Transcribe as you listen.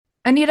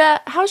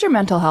Anita, how's your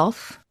mental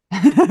health?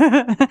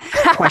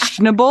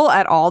 Questionable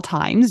at all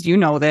times. You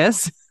know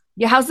this.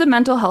 Yeah, how's the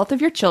mental health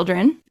of your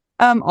children?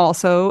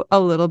 Also a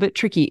little bit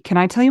tricky. Can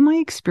I tell you my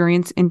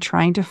experience in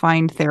trying to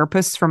find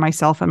therapists for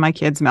myself and my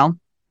kids, Mel?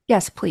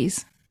 Yes,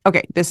 please.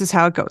 Okay, this is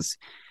how it goes.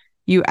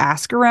 You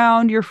ask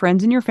around your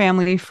friends and your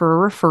family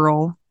for a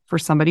referral for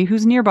somebody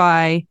who's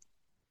nearby.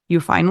 You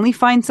finally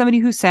find somebody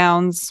who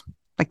sounds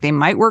like they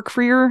might work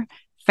for your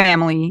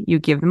family. You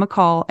give them a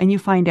call and you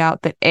find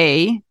out that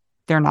A,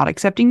 they're not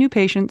accepting new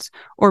patients,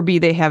 or B,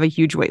 they have a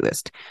huge wait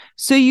list.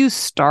 So you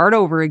start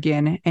over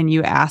again and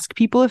you ask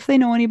people if they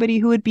know anybody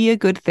who would be a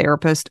good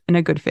therapist and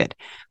a good fit.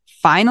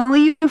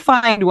 Finally, you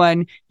find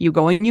one, you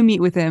go and you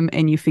meet with them,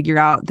 and you figure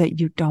out that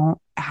you don't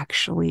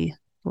actually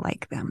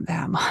like them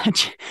that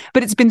much.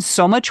 But it's been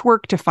so much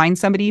work to find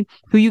somebody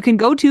who you can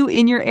go to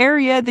in your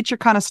area that you're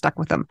kind of stuck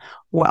with them.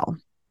 Well,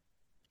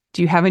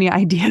 do you have any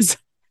ideas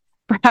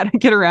for how to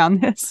get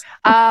around this?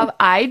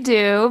 I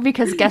do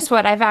because guess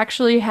what? I've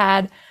actually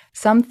had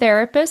some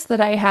therapists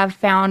that I have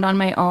found on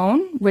my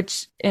own,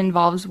 which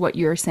involves what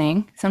you're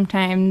saying.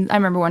 Sometimes I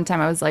remember one time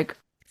I was like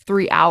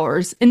 3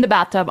 hours in the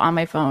bathtub on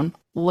my phone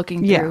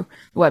looking Yeah. through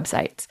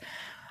websites.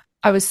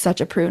 I was such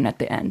a prune at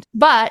the end.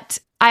 But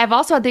I have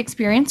also had the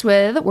experience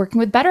with working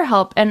with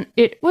BetterHelp. And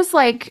it was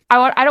like,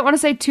 I don't want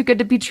to say too good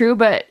to be true,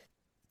 but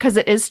because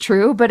it is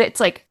true, but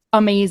it's like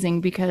amazing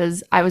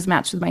because I was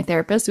matched with my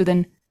therapist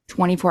within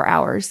 24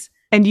 hours.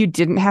 And you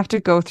didn't have to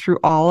go through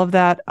all of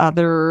that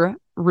other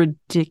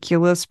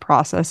ridiculous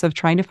process of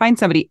trying to find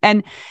somebody.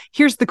 And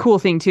here's the cool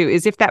thing too,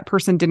 is if that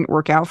person didn't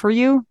work out for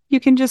you, you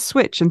can just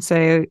switch and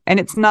say, and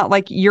it's not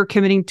like you're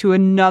committing to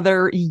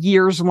another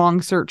years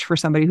long search for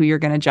somebody who you're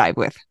going to jive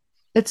with.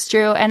 It's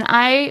true. And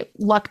I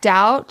lucked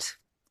out,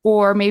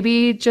 or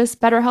maybe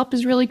just BetterHelp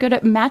is really good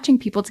at matching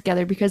people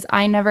together because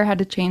I never had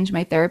to change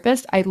my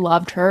therapist. I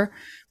loved her.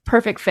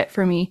 Perfect fit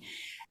for me.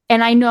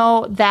 And I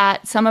know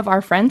that some of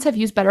our friends have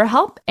used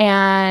BetterHelp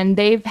and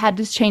they've had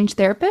to change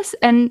therapists,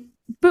 and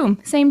boom,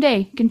 same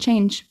day, you can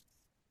change.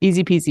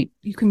 Easy peasy.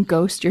 You can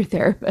ghost your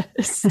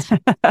therapist.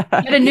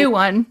 Get a new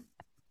one.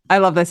 I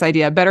love this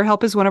idea.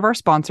 BetterHelp is one of our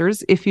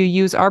sponsors. If you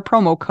use our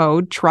promo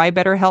code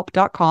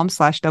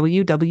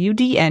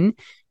trybetterhelp.com/WWDN,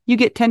 you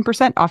get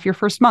 10% off your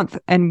first month.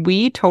 And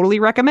we totally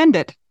recommend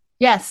it.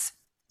 Yes,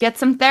 get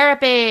some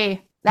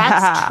therapy.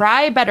 That's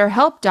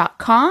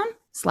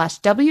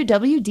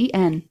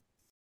trybetterhelp.com/WWDN.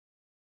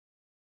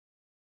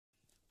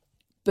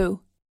 Boo.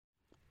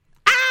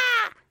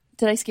 Ah!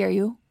 Did I scare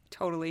you?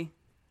 Totally.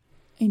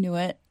 I knew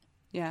it.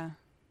 Yeah.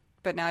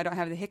 But now I don't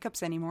have the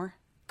hiccups anymore.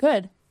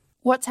 Good.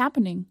 What's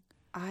happening?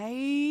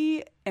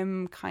 I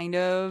am kind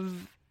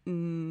of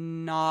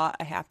not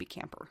a happy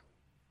camper.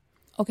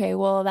 Okay,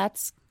 well,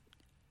 that's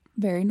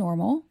very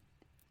normal.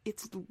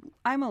 It's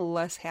I'm a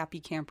less happy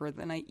camper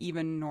than I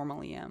even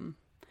normally am.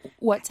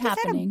 What's I just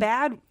had a happening?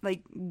 bad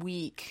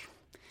week.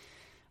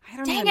 I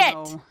don't Dang even it!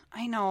 know.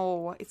 I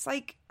know. It's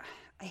like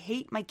I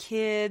hate my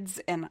kids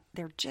and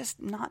they're just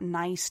not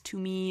nice to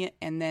me.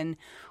 And then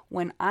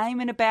when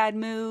I'm in a bad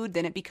mood,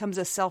 then it becomes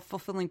a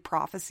self-fulfilling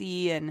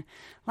prophecy. And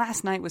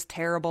last night was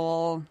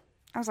terrible.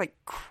 I was like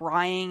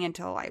crying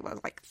until I was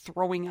like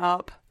throwing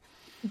up.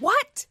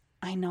 What?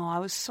 I know. I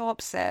was so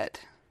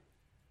upset.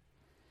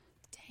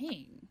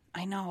 Dang.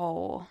 I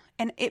know.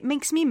 And it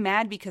makes me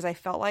mad because I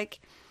felt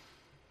like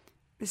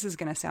this is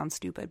going to sound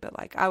stupid, but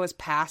like I was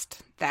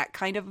past that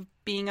kind of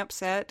being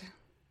upset.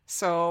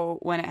 So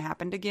when it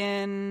happened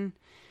again,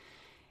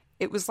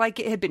 it was like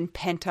it had been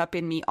pent up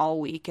in me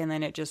all week and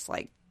then it just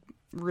like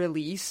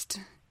released.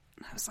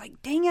 I was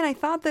like, dang it, I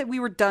thought that we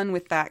were done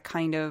with that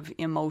kind of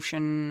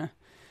emotion,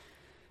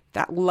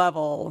 that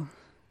level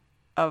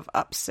of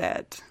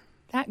upset.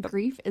 That But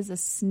grief is a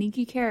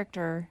sneaky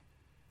character.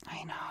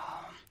 I know.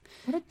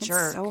 What a It's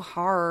jerk. so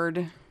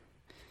hard.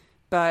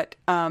 But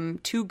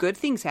two good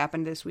things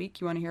happened this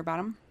week. You want to hear about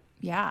them?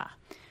 Yeah.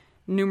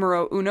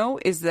 Numero uno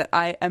is that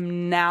I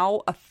am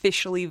now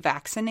officially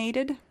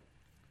vaccinated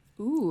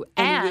Ooh,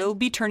 and and will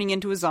be turning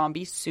into a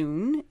zombie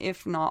soon,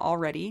 if not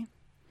already.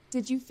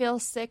 did you feel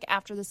sick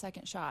after the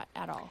second shot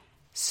at all?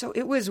 So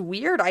it was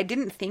weird. I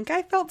didn't think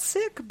I felt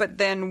sick, but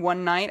then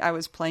one night I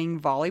was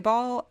playing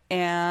volleyball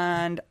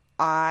and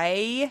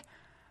I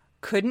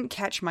couldn't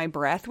catch my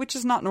breath, which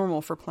is not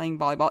normal for playing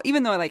volleyball,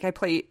 even though I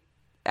play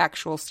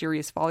actual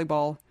serious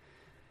volleyball.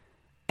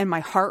 And my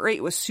heart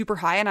rate was super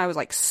high and I was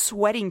like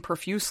sweating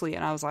profusely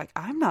and I was like,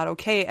 I'm not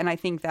okay. And I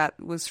think that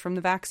was from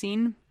the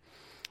vaccine.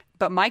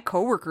 But my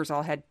coworkers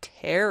all had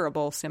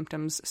terrible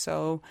symptoms,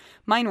 so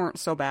mine weren't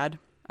so bad,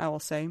 I will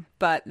say.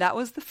 But that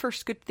was the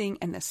first good thing.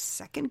 And the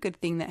second good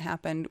thing that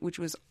happened, which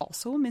was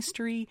also a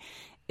mystery,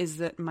 is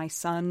that my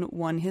son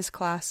won his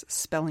class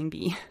spelling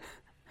bee,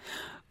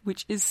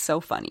 which is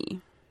so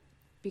funny.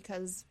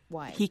 Because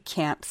why? He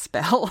can't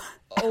spell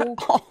Oh, at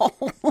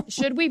all.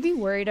 should we be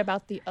worried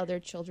about the other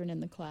children in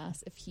the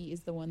class if he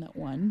is the one that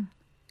won?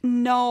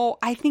 No,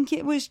 I think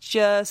it was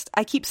just,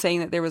 I keep saying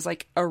that there was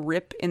like a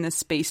rip in the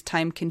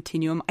space-time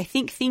continuum. I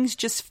think things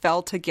just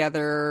fell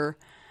together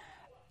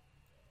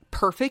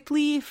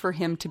perfectly for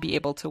him to be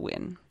able to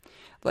win.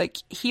 Like,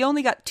 he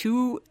only got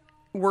 2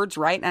 words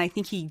right, and I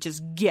think he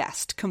just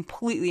guessed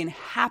completely and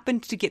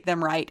happened to get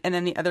them right, and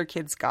then the other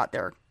kids got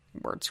their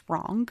words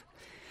wrong.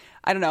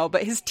 I don't know,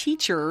 but his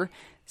teacher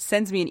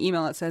sends me an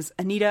email that says,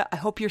 Anita, I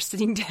hope you're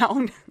sitting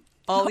down.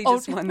 Ollie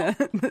just won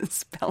the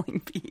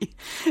spelling bee.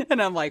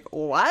 And I'm like,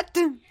 what?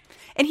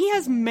 And he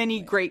has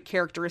many great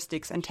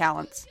characteristics and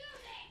talents.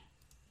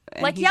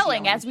 And like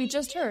yelling, as we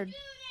just heard.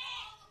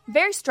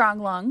 Very strong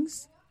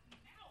lungs.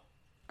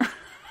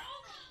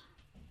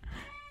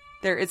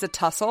 There is a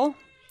tussle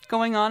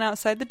going on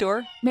outside the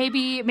door.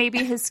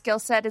 Maybe his skill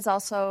set is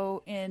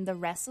also in the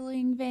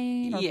wrestling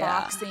vein or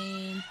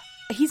boxing.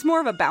 He's more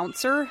of a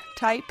bouncer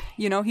type.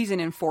 You know, he's an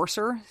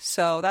enforcer.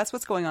 So that's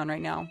what's going on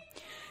right now.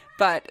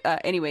 But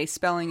anyway,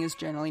 spelling is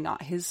generally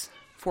not his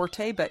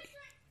forte, but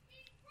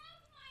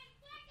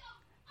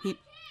he...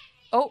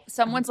 Oh,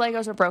 someone's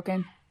Legos are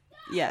broken.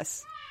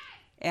 Yes.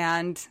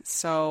 And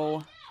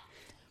so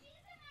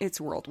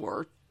it's World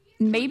War.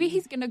 Maybe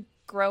he's going to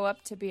grow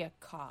up to be a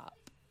cop.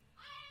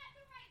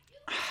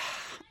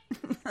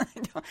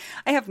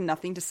 I have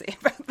nothing to say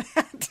about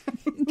that.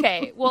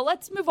 Okay, well,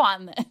 let's move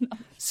on then.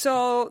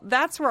 So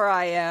that's where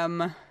I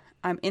am.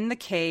 I'm in the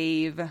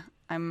cave.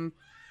 I'm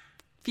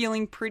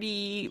feeling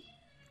pretty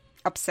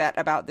upset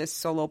about this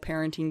solo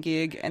parenting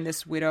gig and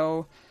this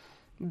widow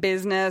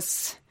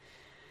business.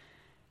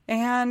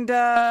 And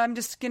I'm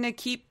just going to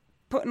keep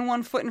putting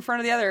one foot in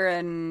front of the other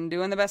and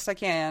doing the best I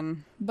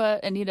can.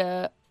 But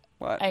Anita,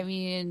 what? I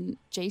mean,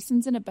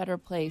 Jason's in a better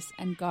place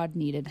and God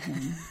needed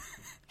him.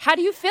 How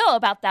do you feel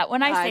about that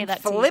when I say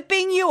that to you? I'm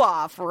flipping you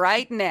off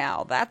right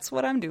now. That's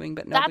what I'm doing,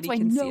 but nobody can see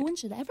it. That's why no one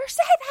should ever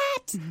say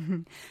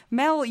that.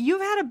 Mel, you've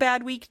had a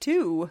bad week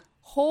too.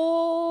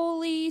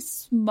 Holy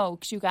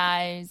smokes, you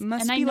guys.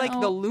 Must be like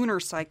the lunar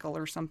cycle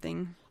or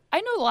something.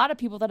 I know a lot of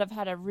people that have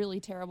had a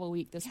really terrible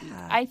week this week.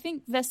 I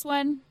think this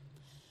one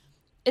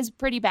is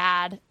pretty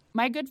bad.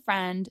 My good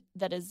friend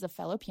that is a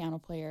fellow piano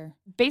player,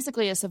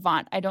 basically a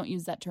savant. I don't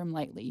use that term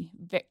lightly.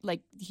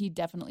 Like, he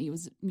definitely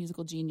was a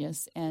musical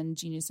genius and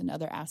genius in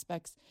other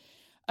aspects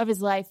of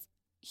his life.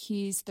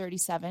 He's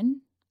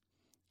 37.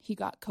 He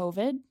got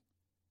COVID.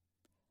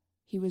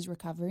 He was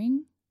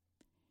recovering.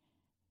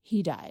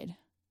 He died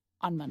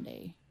on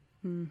Monday.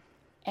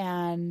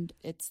 And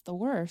it's the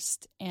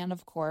worst. And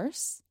of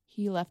course,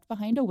 he left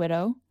behind a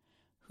widow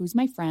who's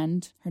my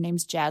friend. Her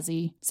name's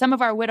Jazzy. Some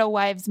of our Widow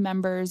Wives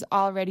members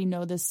already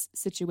know this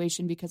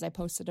situation because I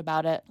posted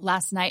about it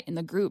last night in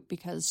the group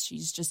because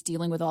she's just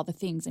dealing with all the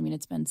things. I mean,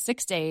 it's been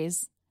 6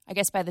 days. I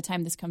guess by the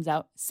time this comes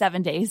out,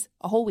 7 days,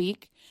 a whole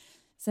week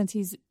since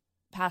he's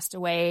passed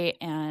away,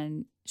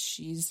 and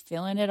she's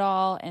feeling it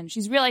all. And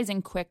she's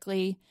realizing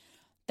quickly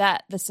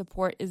that the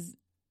support is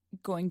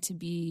going to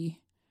be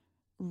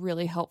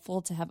really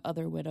helpful to have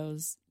other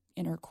widows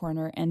in her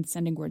corner and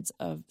sending words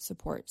of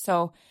support.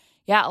 So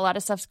yeah, a lot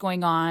of stuff's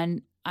going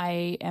on.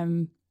 I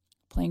am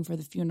playing for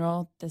the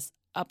funeral this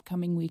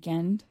upcoming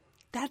weekend.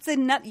 That's a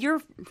nut.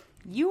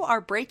 You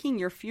are breaking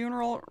your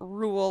funeral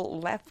rule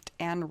left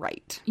and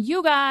right.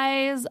 You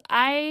guys,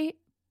 I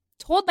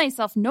told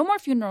myself no more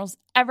funerals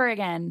ever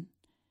again.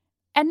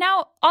 And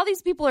now all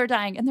these people are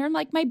dying, and they're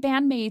like my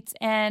bandmates.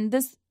 And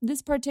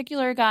this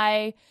particular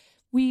guy,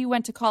 we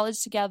went to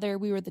college together.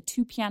 We were the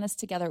 2 pianists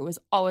together. It was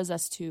always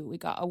us 2. We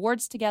got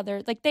awards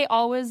together. Like, they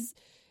always...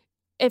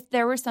 If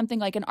there was something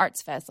like an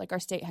arts fest, like our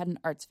state had an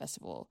arts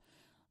festival,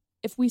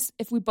 if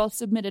we both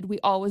submitted, we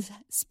always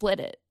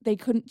split it. They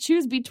couldn't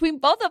choose between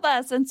both of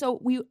us. And so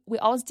we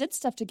always did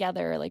stuff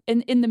together, like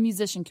in the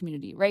musician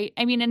community, right?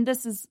 I mean, and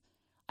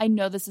I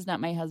know this is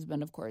not my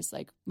husband, of course.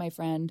 Like, my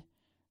friend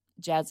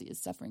Jazzy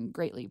is suffering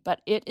greatly,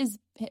 but it's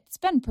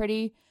been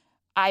pretty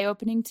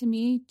eye-opening to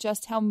me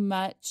just how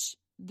much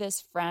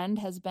this friend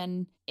has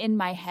been in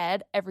my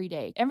head every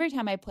day. Every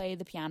time I play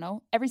the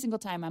piano, every single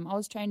time, I'm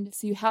always trying to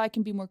see how I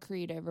can be more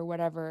creative or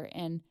whatever.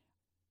 And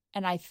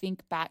I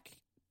think back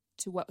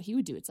to what he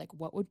would do. It's like,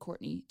 what would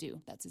Courtney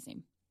do? That's his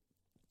name.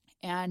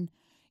 And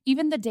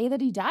even the day that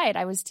he died,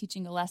 I was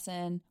teaching a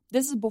lesson.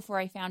 This is before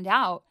I found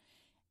out.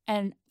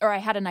 Or I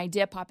had an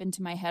idea pop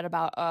into my head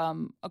about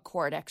a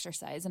chord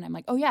exercise. And I'm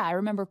like, oh yeah, I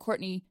remember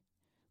Courtney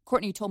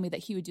told me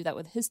that he would do that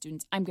with his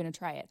students. I'm going to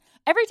try it.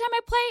 Every time I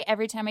play,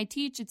 every time I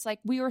teach, it's like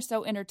we were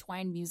so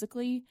intertwined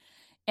musically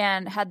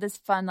and had this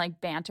fun like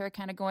banter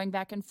kind of going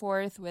back and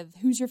forth with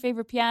who's your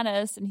favorite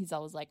pianist? And he's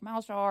always like,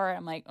 Malshore.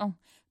 I'm like, oh,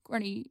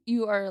 Courtney,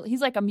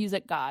 he's like a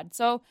music god.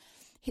 So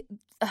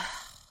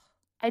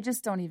I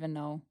just don't even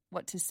know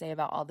what to say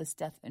about all this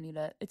death,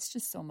 Anita. It's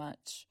just so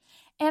much.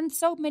 And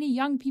so many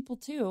young people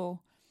too.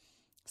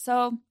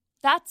 So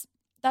that's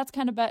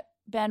kind of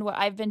been what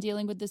I've been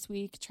dealing with this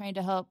week, trying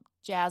to help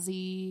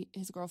Jazzy,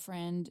 his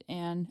girlfriend,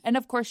 and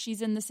of course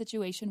she's in the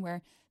situation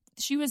where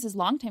she was his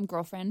longtime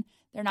girlfriend.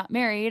 They're not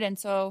married, and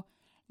so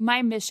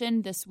my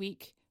mission this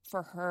week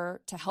for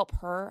her to help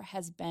her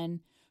has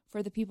been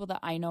for the people that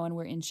I know and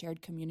we're in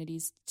shared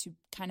communities to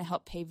kind of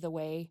help pave the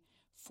way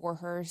for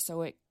her,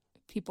 so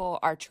people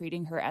are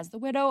treating her as the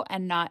widow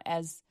and not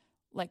as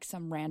like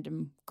some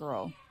random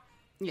girl.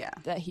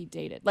 that he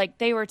dated. Like,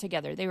 they were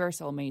together. They were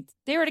soulmates.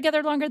 They were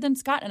together longer than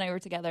Scott and I were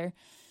together.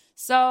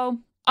 So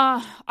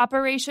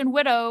Operation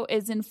Widow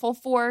is in full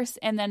force,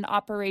 and then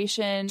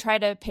Operation Try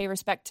to Pay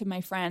Respect to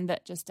My Friend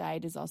that just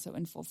died is also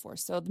in full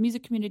force. So the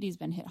music community has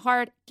been hit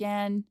hard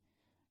again.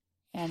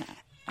 And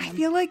I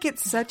feel like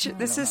it's such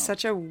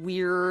a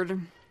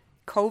weird...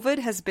 COVID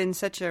has been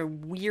such a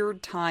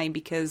weird time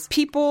because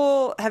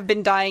people have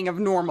been dying of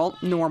normal,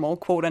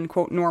 quote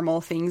unquote,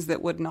 normal things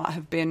that would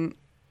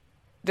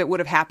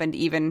have happened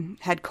even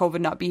had COVID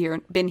not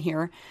been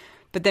here.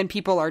 But then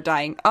people are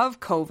dying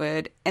of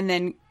COVID, and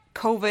then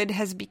COVID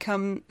has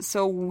become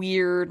so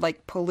weird,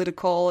 like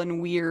political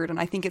and weird. And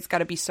I think it's got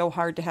to be so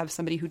hard to have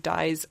somebody who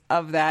dies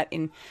of that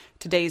in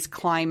today's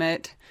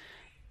climate.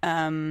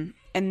 And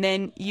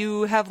then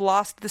you have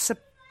lost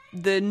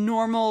the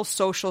normal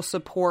social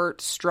support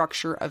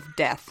structure of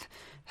death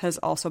has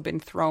also been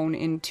thrown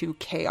into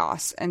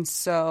chaos. And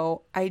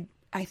so I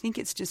think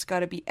it's just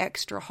got to be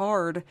extra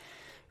hard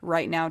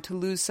right now to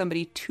lose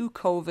somebody to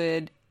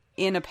COVID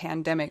in a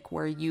pandemic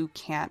where you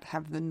can't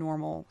have the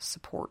normal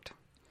support.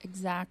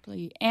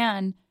 Exactly.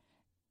 And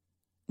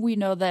we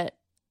know that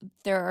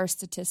there are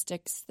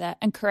statistics that,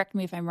 and correct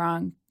me if I'm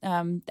wrong,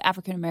 the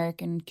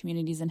African-American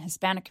communities and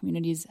Hispanic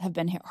communities have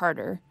been hit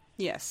harder.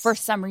 Yes. For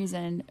some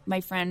reason,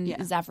 my friend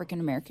is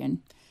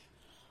African-American.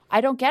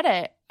 I don't get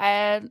it.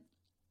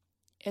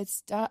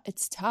 It's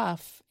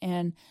tough.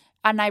 And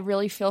I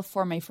really feel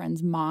for my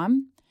friend's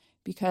mom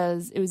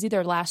because it was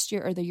either last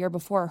year or the year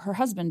before her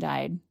husband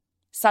died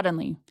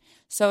suddenly.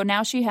 So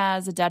now she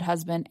has a dead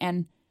husband,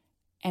 and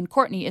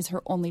Courtney is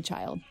her only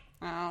child.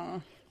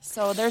 Oh.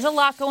 So there's a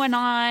lot going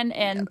on.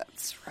 And yeah,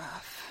 that's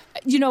rough.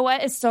 You know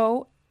what? It's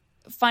so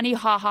funny.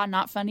 Ha,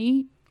 not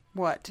funny.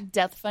 What?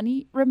 Death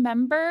funny.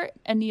 Remember,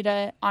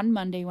 Anita, on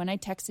Monday when I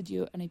texted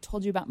you and I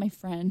told you about my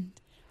friend,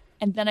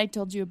 and then I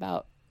told you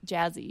about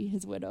Jazzy,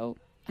 his widow.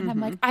 And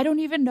I'm like, I don't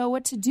even know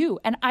what to do.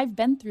 And I've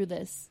been through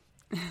this.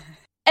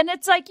 And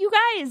it's like, you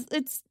guys,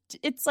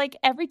 it's like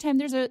every time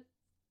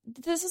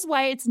this is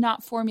why it's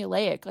not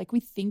formulaic. Like, we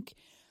think,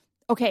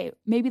 okay,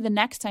 maybe the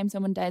next time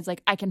someone dies,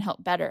 like, I can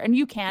help better. And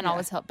you can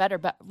always help better.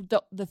 But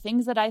the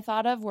things that I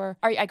thought of were,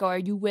 are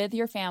you with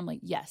your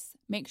family? Yes.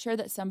 Make sure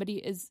that somebody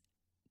is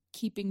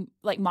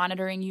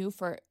monitoring you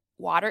for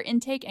water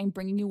intake and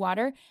bringing you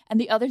water. And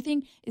the other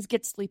thing is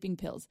get sleeping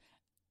pills.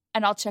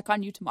 And I'll check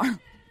on you tomorrow.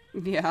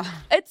 Yeah.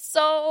 That's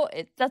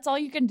all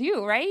you can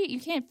do, right?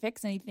 You can't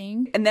fix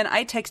anything. And then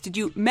I texted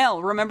you,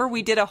 Mel, remember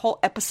we did a whole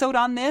episode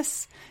on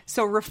this?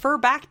 So refer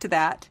back to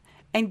that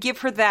and give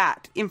her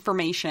that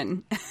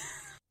information.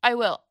 I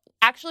will.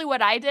 Actually,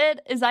 what I did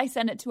is I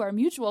sent it to our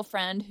mutual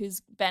friend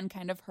who's been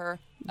kind of her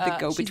the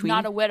go-between. She's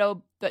not a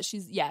widow, but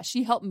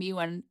she helped me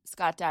when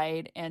Scott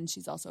died, and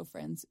she's also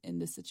friends in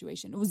this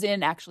situation. It was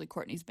in actually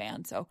Courtney's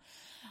band. So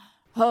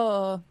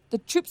the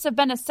troops have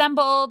been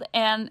assembled,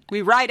 and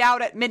we ride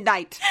out at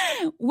midnight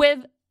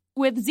with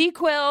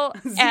Z-Quil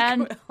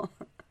and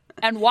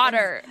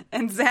water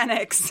and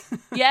Xanax.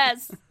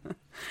 Yes.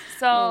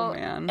 So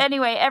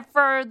anyway,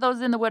 for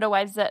those in the Widow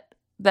Wives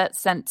that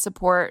sent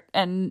support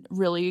and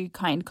really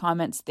kind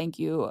comments, thank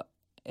you.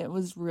 It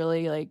was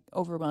really like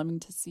overwhelming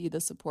to see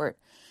the support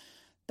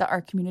that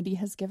our community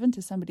has given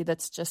to somebody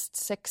that's just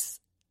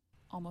 6,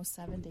 almost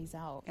 7 days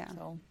out. Yeah.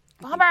 So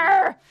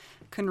bummer.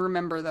 Can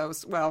remember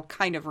those. Well,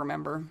 kind of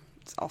remember.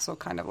 It's also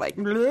kind of like,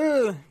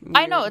 weird.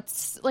 I know,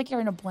 it's like you're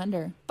in a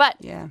blender. But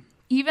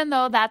even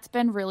though that's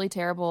been really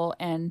terrible,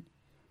 and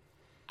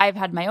I've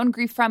had my own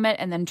grief from it,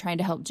 and then trying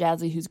to help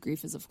Jazzy, whose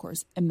grief is of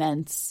course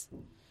immense,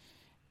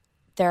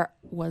 there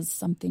was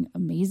something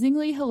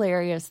amazingly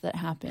hilarious that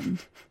happened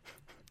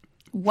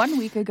 1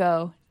 week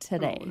ago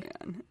today. Oh,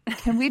 man.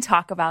 Can we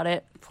talk about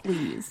it,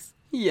 please?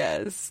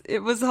 Yes,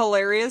 it was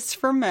hilarious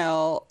for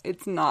Mel.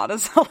 It's not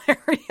as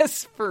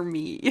hilarious for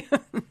me.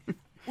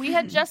 We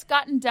had just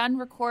gotten done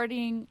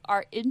recording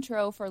our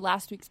intro for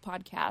last week's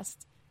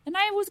podcast, and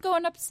I was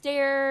going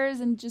upstairs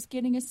and just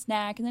getting a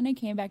snack, and then I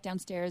came back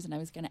downstairs and I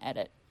was going to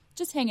edit,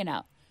 just hanging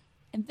out.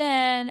 And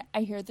then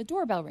I hear the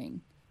doorbell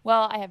ring.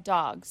 Well, I have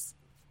dogs,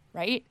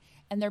 right?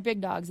 And they're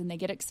big dogs, and they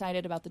get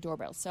excited about the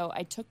doorbell. So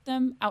I took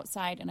them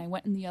outside, and I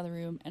went in the other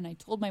room, and I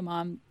told my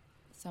mom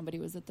somebody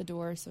was at the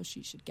door, so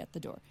she should get the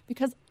door.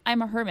 Because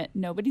I'm a hermit.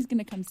 Nobody's going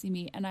to come see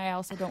me, and I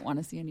also don't want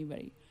to see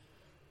anybody.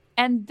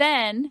 And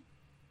then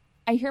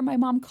I hear my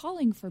mom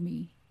calling for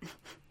me.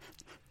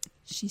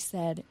 She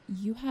said,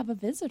 "You have a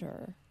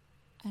visitor."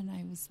 And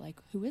I was like,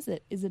 "Who is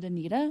it? Is it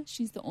Anita?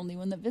 She's the only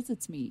one that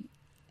visits me."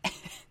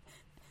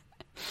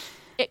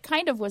 It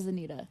kind of was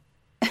Anita.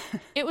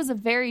 It was a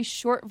very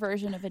short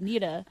version of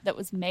Anita that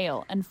was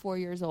male and 4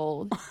 years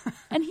old.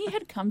 And he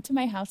had come to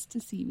my house to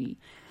see me.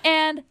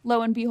 And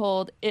lo and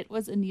behold, it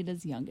was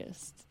Anita's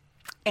youngest.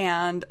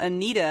 And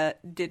Anita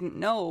didn't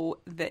know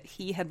that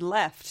he had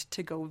left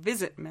to go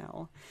visit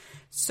Mel.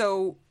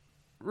 So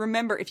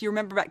if you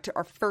remember back to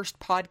our first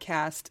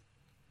podcast,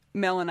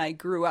 Mel and I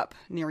grew up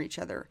near each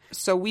other.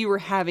 So we were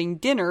having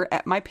dinner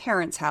at my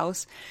parents'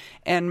 house,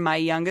 and my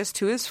youngest,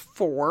 who is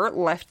 4,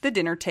 left the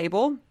dinner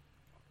table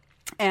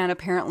and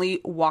apparently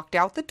walked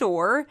out the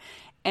door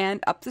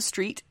and up the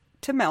street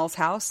to Mel's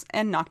house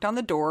and knocked on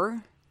the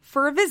door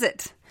for a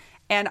visit.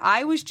 And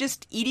I was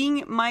just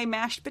eating my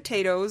mashed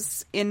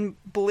potatoes in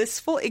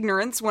blissful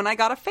ignorance when I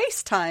got a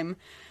FaceTime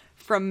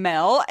from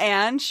Mel,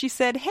 and she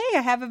said, "Hey,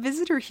 I have a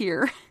visitor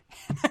here."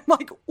 And I'm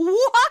like,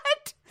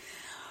 "What?"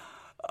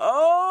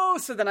 Oh,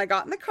 so then I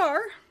got in the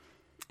car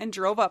and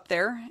drove up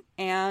there,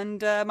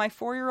 and my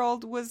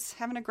 4-year-old was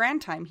having a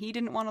grand time. He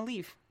didn't want to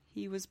leave.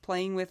 He was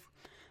playing with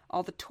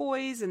all the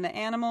toys and the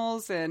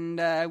animals,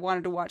 and I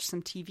wanted to watch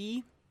some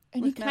TV.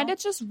 And he kind of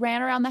just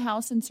ran around the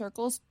house in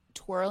circles,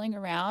 twirling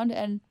around,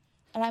 and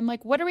I'm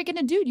like, "What are we going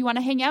to do? Do you want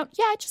to hang out?"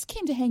 "Yeah, I just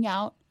came to hang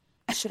out."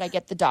 "Should I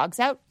get the dogs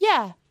out?"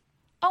 "Yeah,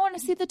 I want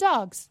to see the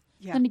dogs."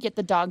 Yeah. Then he'd get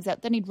the dogs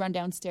out. Then he'd run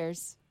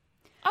downstairs.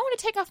 "I want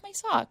to take off my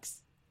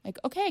socks." Like,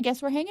 okay, I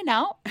guess we're hanging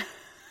out.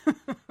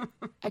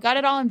 I got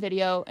it all on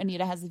video.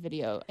 Anita has the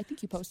video. I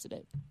think you posted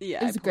it.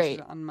 Yeah, it was great.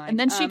 It on mine. And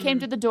then she came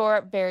to the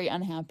door very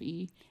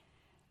unhappy.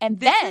 And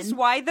this then is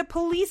why the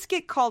police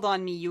get called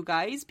on me, you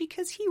guys,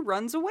 because he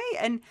runs away.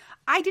 And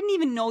I didn't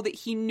even know that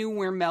he knew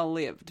where Mel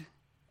lived.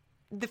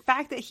 The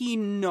fact that he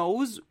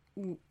knows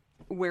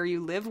where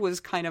you live was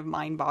kind of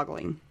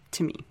mind-boggling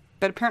to me.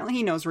 But apparently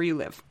he knows where you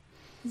live.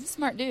 he's a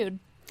smart dude.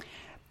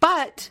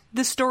 But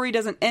the story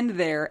doesn't end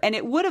there, and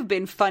it would have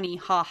been funny,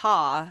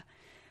 ha-ha.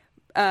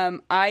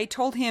 I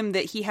told him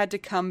that he had to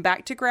come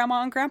back to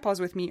Grandma and Grandpa's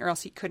with me, or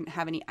else he couldn't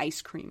have any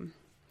ice cream.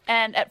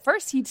 And at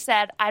first he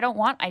said, "I don't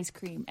want ice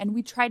cream." And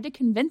we tried to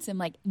convince him,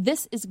 like,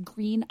 this is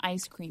green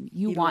ice cream.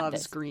 You He want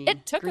loves this. green.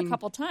 It took Green. a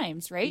couple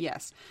times, right?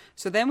 Yes.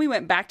 So then we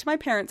went back to my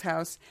parents'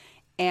 house,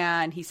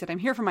 and he said, "I'm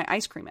here for my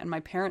ice cream." And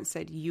my parents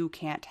said, "You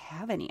can't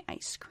have any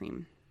ice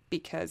cream,"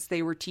 because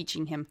they were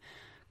teaching him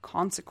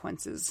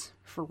consequences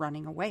for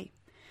running away.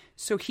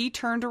 So he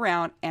turned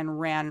around and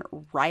ran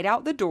right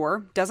out the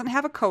door. Doesn't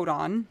have a coat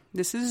on.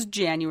 This is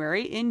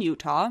January in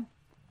Utah.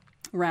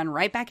 Ran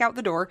right back out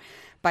the door.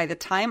 By the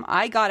time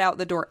I got out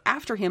the door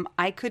after him,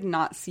 I could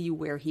not see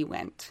where he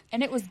went.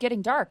 And it was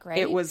getting dark, right?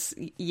 It was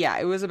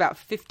about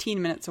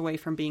 15 minutes away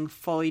from being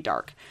fully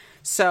dark.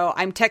 So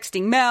I'm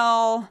texting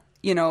Mel,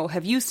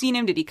 have you seen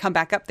him? Did he come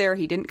back up there?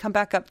 He didn't come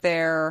back up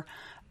there.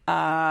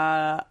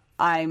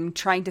 I'm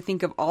trying to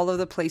think of all of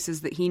the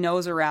places that he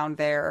knows around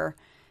there.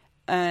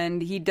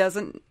 And he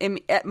doesn't,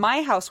 at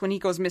my house, when he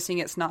goes missing,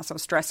 it's not so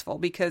stressful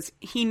because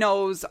he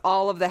knows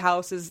all of the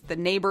houses. The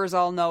neighbors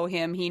all know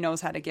him. He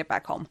knows how to get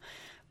back home.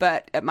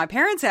 But at my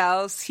parents'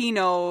 house, he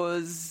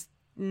knows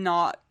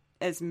not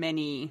as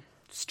many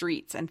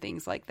streets and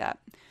things like that.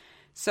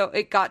 So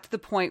it got to the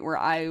point where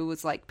I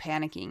was like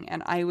panicking,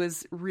 and I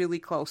was really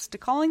close to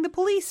calling the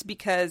police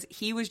because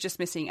he was just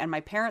missing, and my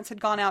parents had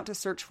gone out to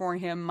search for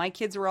him. My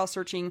kids were all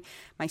searching.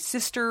 My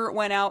sister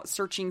went out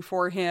searching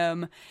for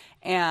him,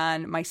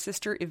 and my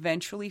sister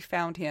eventually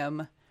found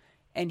him,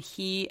 and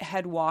he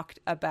had walked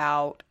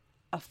about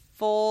a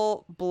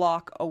full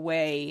block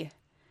away,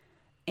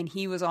 and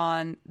he was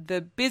on the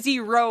busy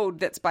road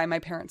that's by my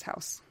parents'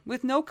 house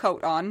with no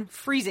coat on,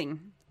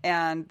 freezing,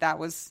 and that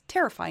was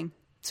terrifying.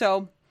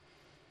 So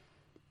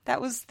that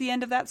was the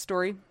end of that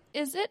story.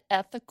 Is it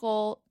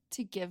ethical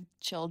to give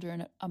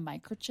children a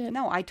microchip?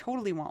 No, I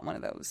totally want one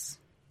of those.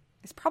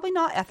 It's probably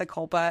not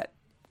ethical, but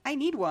I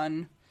need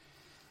one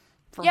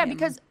for him.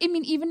 Because,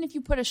 even if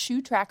you put a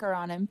shoe tracker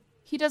on him,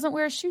 he doesn't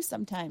wear a shoe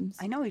sometimes.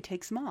 I know he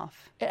takes them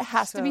off. It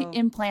has to be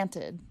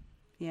implanted.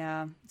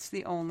 Yeah, it's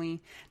the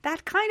only...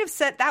 That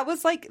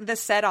was like the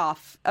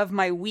set-off of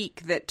my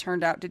week that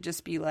turned out to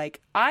just be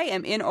like, I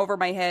am in over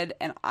my head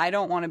and I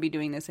don't want to be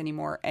doing this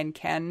anymore. And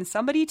can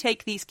somebody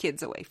take these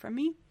kids away from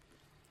me?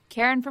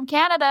 Karen from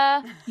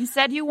Canada, you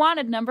said you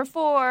wanted number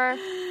 4.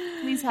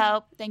 Please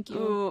help. Thank you.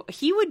 Ooh,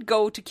 he would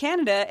go to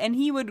Canada and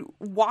he would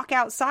walk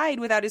outside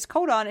without his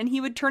coat on and he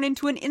would turn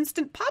into an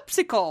instant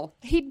popsicle.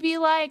 He'd be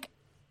like,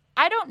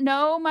 "I don't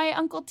know my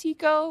Uncle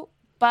Tico,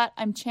 but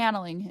I'm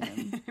channeling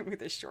him." With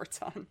his shorts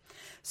on.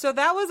 So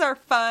that was our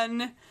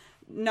fun.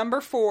 Number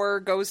 4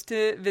 goes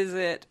to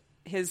visit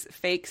his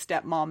fake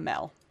stepmom,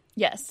 Mel.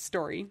 Yes.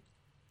 Story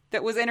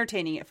that was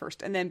entertaining at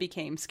first and then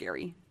became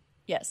scary.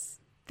 Yes.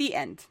 The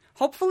end.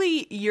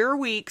 Hopefully your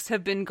weeks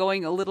have been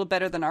going a little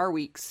better than our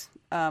weeks.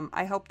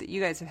 I hope that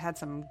you guys have had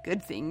some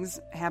good things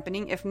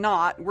happening. If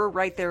not, we're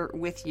right there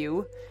with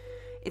you.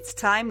 It's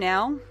time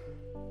now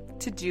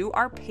to do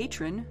our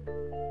patron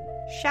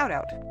shout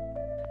out.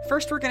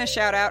 First, we're going to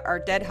shout out our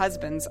dead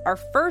husbands. Our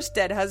first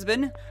dead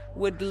husband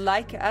would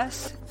like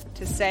us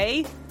to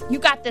say, "You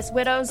got this,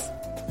 widows.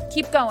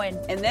 Keep going."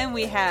 And then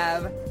we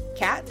have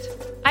Kat,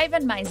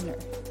 Ivan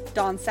Meisner,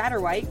 Don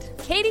Satterwhite,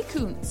 Katie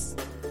Kuntz,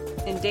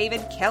 and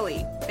David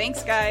Kelly.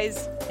 Thanks,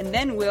 guys. And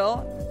then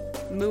we'll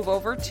move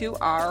over to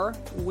our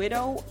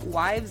widow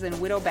wives and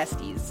widow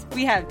besties.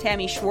 We have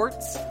Tammy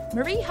Schwartz,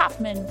 Marie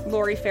Hoffman,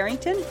 Lori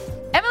Farrington,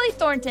 Emily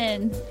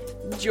Thornton,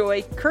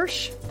 Joy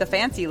Kirsch, the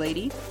fancy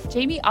lady,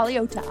 Jamie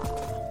Aliota,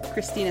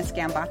 Christina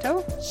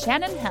Scambato,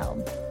 Shannon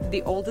Helm,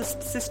 the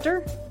oldest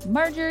sister,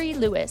 Marjorie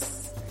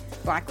Lewis,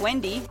 Black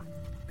Wendy,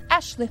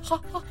 Ashley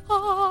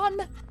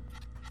Hahn,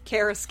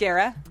 Kara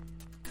Scara,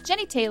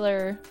 Jenny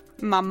Taylor,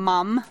 my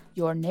mom,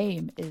 Your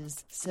name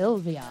is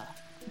Sylvia,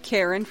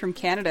 Karen from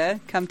Canada,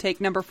 come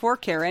take number 4,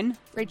 Karen.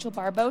 Rachel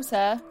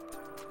Barbosa.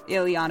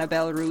 Ileana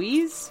Bell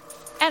Ruiz.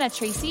 Anna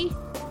Tracy.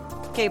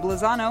 Gabe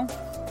Lozano.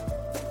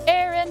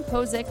 Aaron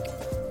Posick.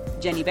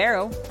 Jenny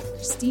Barrow.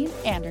 Christine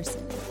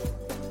Anderson.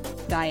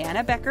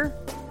 Diana Becker.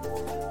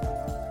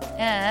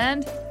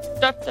 And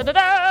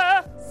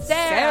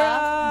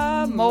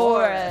Sarah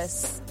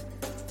Morris.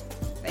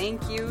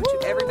 Thank you to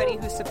everybody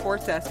who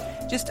supports us.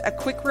 Just a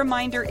quick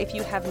reminder, if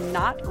you have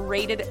not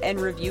rated and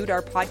reviewed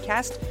our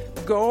podcast,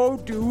 go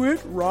do it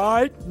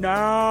right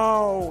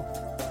now.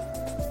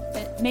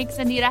 It makes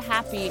Anita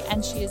happy,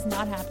 and she is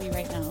not happy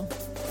right now.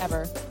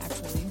 Ever,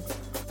 actually.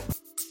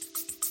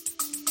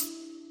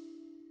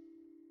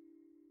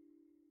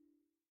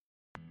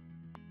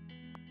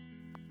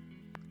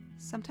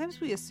 Sometimes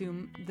we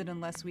assume that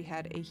unless we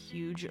had a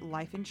huge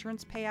life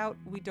insurance payout,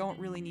 we don't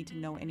really need to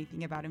know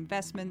anything about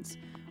investments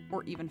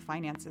or even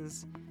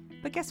finances.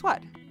 But guess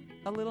what?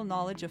 A little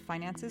knowledge of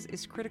finances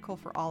is critical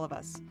for all of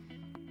us.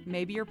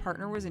 Maybe your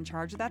partner was in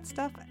charge of that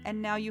stuff,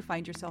 and now you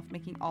find yourself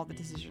making all the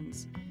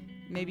decisions.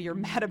 Maybe you're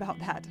mad about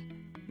that.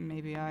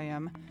 Maybe I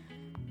am.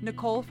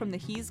 Nicole from the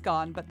He's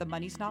Gone But the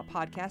Money's Not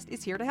podcast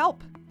is here to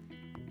help.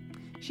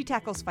 She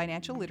tackles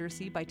financial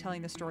literacy by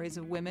telling the stories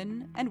of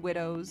women and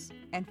widows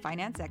and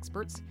finance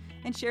experts,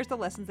 and shares the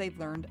lessons they've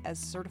learned as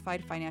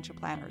certified financial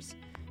planners.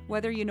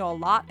 Whether you know a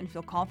lot and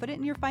feel confident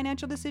in your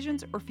financial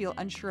decisions or feel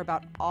unsure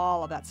about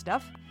all of that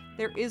stuff,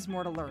 there is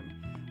more to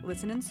learn.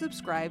 Listen and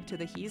subscribe to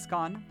the He's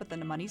Gone But the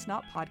Money's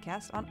Not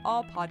podcast on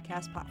all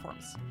podcast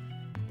platforms.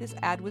 This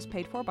ad was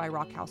paid for by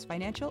Rockhouse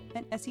Financial,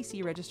 an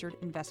SEC-registered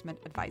investment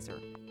advisor.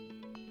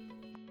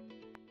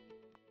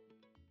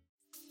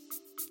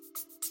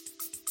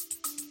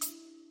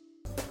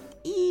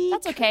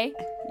 That's okay.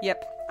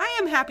 Yep. I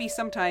am happy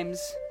sometimes,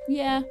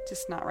 Yeah.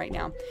 just not right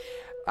now.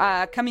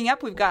 Coming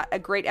up, we've got a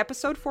great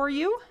episode for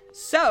you.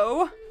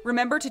 So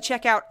remember to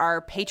check out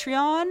our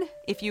Patreon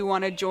if you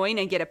want to join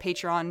and get a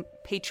patron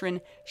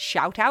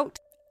shout out.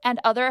 And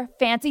other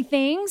fancy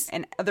things.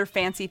 And other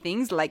fancy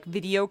things like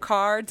video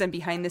cards and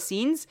behind the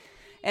scenes.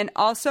 And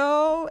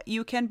also,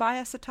 you can buy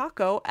us a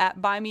taco at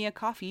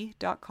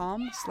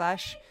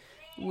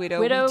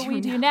buymeacoffee.com/widow We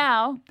do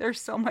now.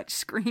 There's so much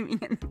screaming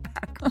in the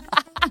background.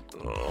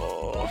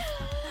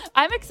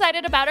 I'm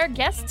excited about our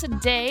guest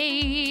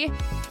today.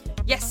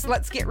 Yes,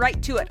 let's get right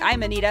to it.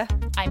 I'm Anita.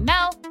 I'm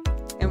Mel.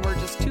 And we're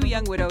just two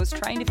young widows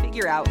trying to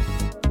figure out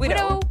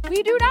Widow,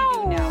 we do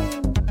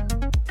now.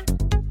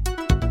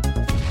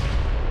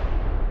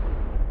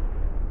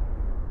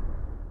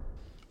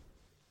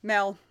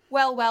 Mel.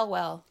 Well.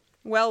 Well.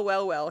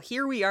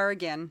 Here we are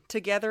again,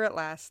 together at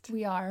last.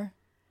 We are.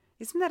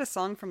 Isn't that a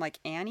song from like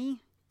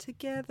Annie?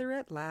 Together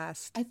at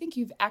last. I think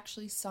you've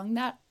actually sung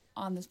that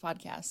on this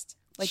podcast.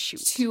 Like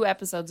Shoot. 2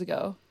 episodes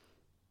ago.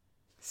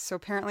 So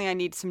apparently I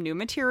need some new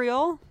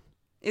material.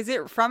 Is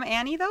it from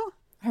Annie though?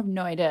 I have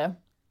no idea.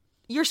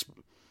 You're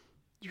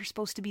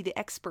supposed to be the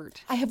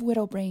expert. I have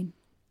widow brain.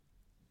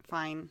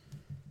 Fine.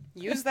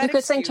 Use that You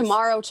could sing excuse.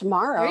 tomorrow.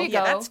 There you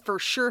Yeah, go. that's for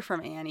sure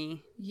from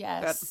Annie.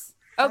 Yes.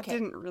 That Okay.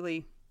 didn't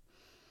really...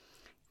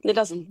 It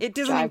doesn't It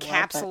doesn't jive well,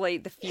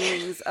 encapsulate the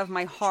feelings of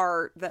my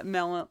heart that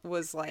Mel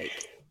was like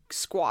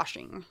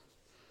squashing.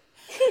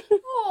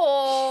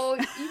 Oh,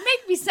 you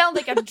make me sound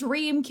like a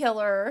dream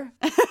killer.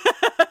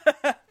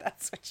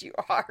 That's what you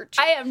are.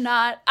 I am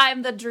not.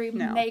 I'm the dream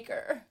No.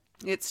 maker.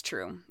 It's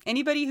true.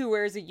 Anybody who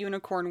wears a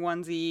unicorn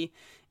onesie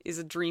is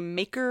a dream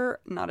maker,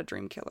 not a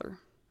dream killer.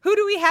 Who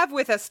do we have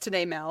with us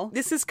today, Mel?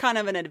 This is kind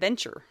of an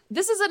adventure.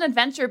 This is an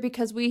adventure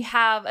because we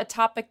have a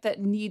topic that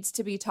needs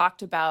to be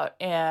talked about,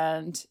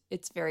 and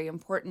it's very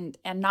important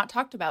and not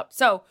talked about.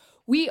 So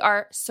we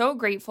are so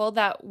grateful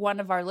that one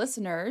of our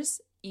listeners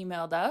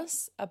emailed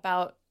us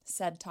about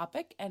said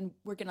topic, and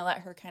we're going to let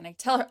her kind of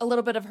tell a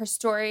little bit of her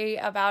story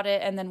about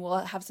it, and then we'll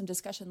have some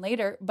discussion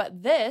later.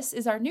 But this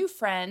is our new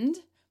friend,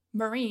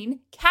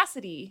 Maureen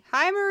Cassidy.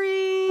 Hi,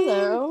 Marie.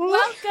 Hello.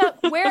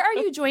 Welcome. Where are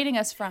you joining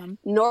us from?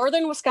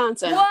 Northern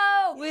Wisconsin.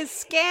 Whoa!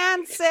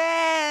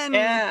 Wisconsin.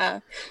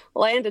 Yeah.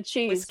 Land of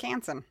cheese.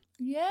 Wisconsin.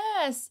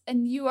 Yes,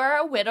 and you are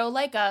a widow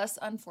like us,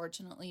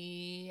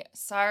 unfortunately.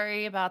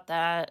 Sorry about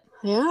that.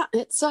 Yeah,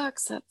 it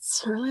sucks.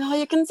 That's really all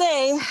you can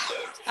say.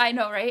 I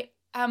know, right?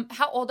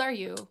 How old are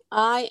you?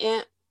 I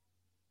am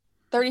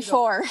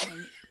 34.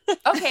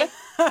 Okay,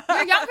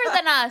 you're younger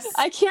than us.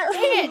 I can't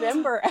Dang it.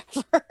 remember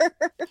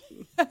ever.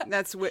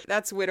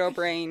 That's widow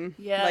brain.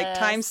 Yes. Like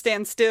time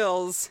stands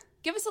stills.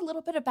 Give us a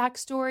little bit of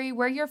backstory,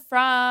 where you're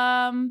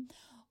from,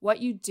 what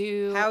you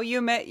do. How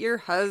you met your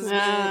husband.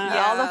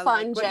 All the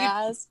fun like what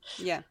jazz.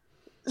 Yeah.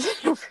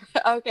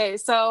 Okay,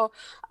 so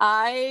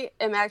I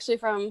am actually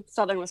from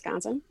Southern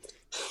Wisconsin.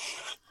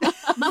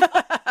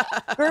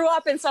 Grew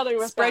up in Southern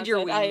Wisconsin. Spread your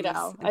I wings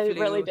know. and I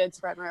flew. really did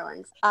spread my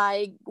wings.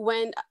 I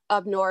went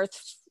up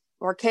north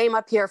or came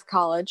up here for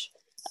college.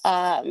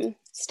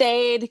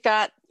 Stayed,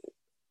 got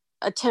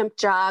a temp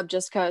job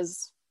just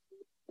because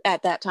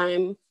at that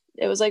time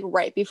it was like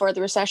right before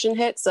the recession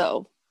hit.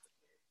 So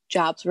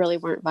jobs really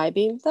weren't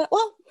vibing that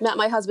well. met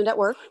my husband at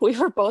work. We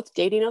were both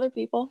dating other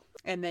people.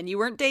 And then you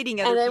weren't dating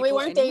other people And then we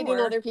weren't anymore.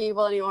 dating other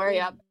people anymore.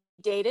 Yeah.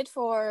 Dated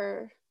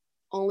for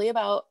only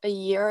about a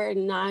year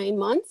and 9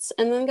 months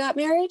and then got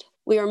married.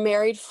 We were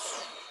married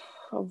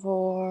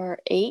for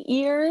 8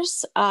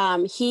 years.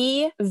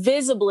 He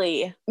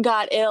visibly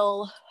got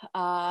ill.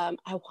 I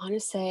want to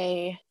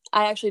say,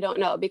 I actually don't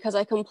know because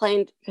I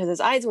complained because his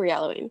eyes were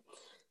yellowing.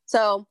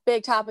 So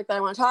big topic that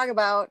I want to talk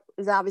about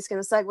is obviously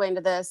going to segue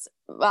into this.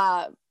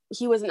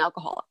 He was an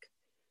alcoholic.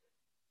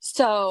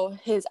 So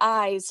his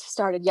eyes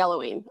started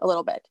yellowing a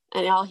little bit.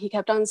 And all he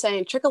kept on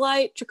saying, trick a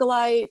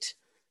light,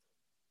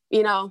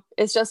 you know,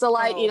 it's just a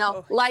light,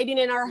 lighting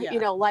in our,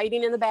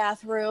 lighting in the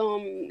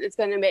bathroom. It's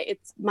going to make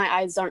my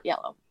eyes aren't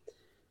yellow.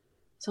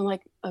 So I'm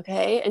like,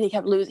 okay. And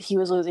he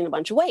was losing a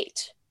bunch of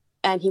weight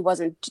and he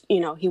wasn't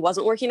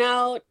working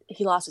out.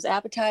 He lost his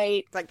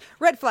appetite. It's like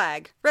red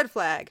flag. Go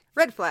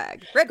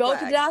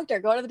to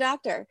the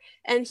doctor.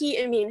 And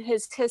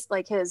his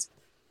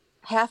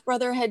half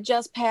brother had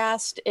just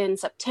passed in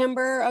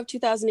September of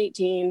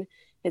 2018.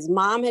 His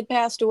mom had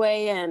passed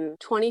away in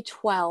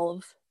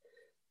 2012.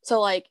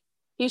 So like,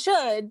 he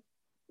should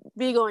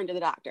be going to the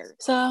doctor.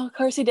 So of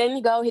course he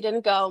didn't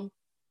go.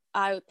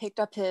 I picked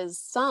up his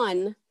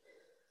son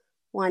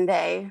one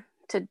day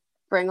to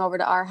bring over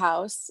to our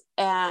house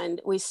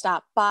and we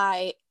stopped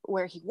by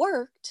where he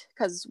worked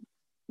because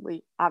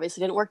we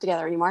obviously didn't work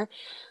together anymore.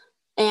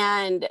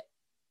 And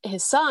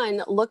his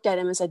son looked at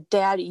him and said,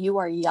 "Dad, you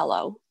are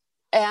yellow."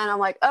 And I'm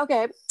like,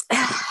 okay,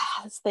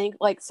 let's think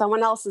like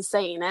someone else is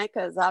saying it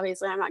because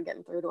obviously I'm not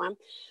getting through to him.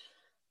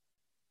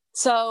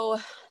 So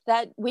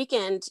that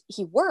weekend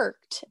he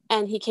worked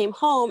and he came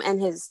home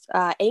and his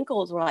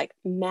ankles were like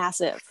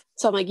massive.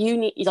 So I'm like, you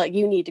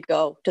need to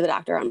go to the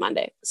doctor on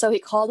Monday. So he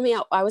called me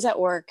out. I was at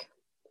work.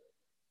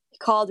 He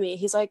called me.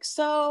 He's like,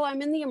 "So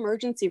I'm in the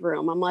emergency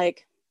room." I'm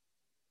like,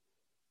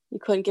 "You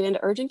couldn't get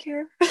into urgent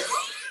care?"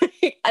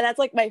 And that's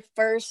like my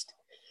first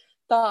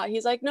thought.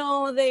 He's like,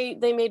 "No, they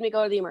made me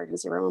go to the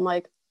emergency room." I'm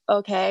like,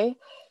 okay.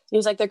 He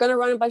was like, "They're going to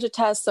run a bunch of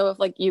tests. So if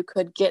like you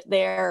could get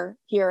there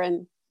here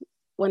and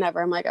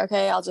whenever." I'm like,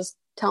 okay, I'll just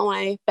tell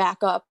my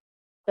backup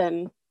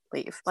and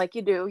leave. Like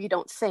you do, you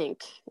don't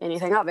think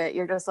anything of it.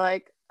 You're just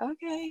like,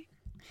 okay.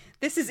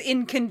 This is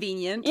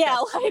inconvenient. Yeah,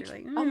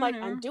 I'm like,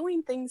 I'm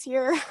doing things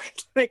here.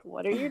 Like,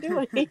 what are you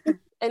doing?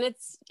 And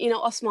it's,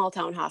 a small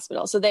town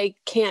hospital. So they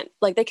can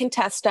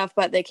test stuff,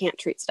 but they can't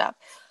treat stuff.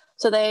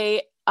 So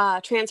they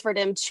transferred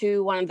him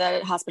to one of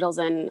the hospitals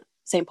in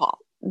St. Paul.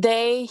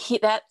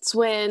 That's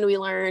when we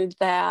learned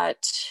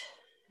that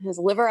his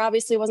liver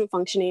obviously wasn't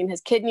functioning. His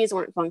kidneys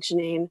weren't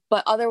functioning,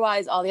 but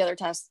otherwise all the other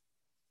tests,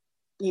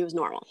 he was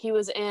normal. He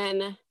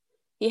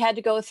had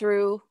to go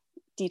through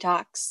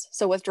detox.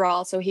 So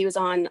withdrawal. So he was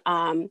on,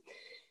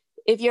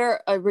 if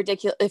you're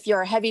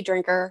a heavy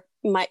drinker,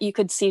 you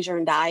could seizure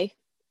and die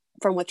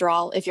from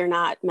withdrawal if you're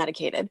not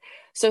medicated.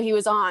 So he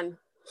was on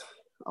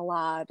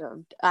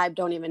I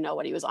don't even know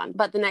what he was on,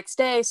 but the next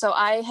day, so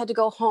I had to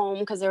go home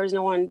because there was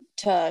no one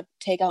to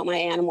take out my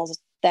animals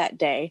that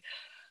day.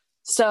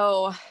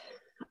 So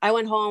I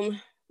went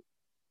home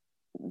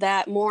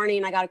that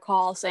morning. I got a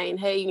call saying,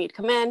 "Hey, you need to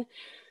come in."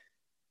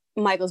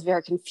 Michael's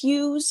very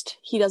confused.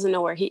 He doesn't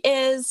know where he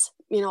is,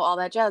 all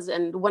that jazz.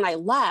 And when I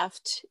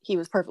left, he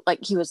was perfect. Like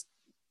he was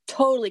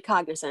totally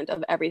cognizant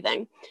of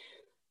everything.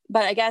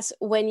 But I guess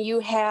when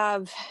you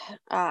have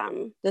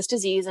this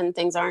disease and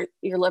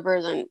your liver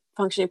isn't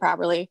functioning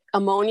properly,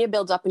 ammonia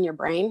builds up in your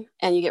brain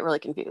and you get really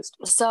confused.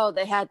 So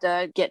they had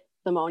to get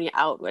the ammonia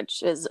out,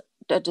 which is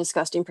a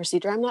disgusting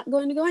procedure I'm not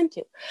going to go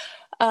into.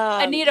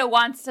 Anita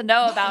wants to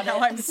know about it.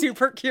 I'm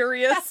super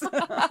curious.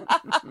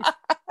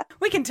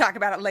 We can talk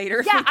about it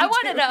later. Yeah, I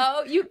want to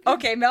know.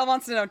 Okay, Mel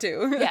wants to know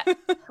too. Yeah.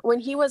 When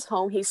he was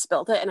home, he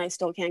spilt it and I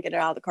still can't get it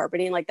out of the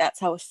carpeting. Like that's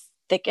how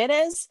thick it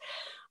is.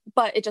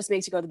 But it just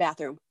makes you go to the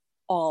bathroom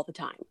all the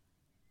time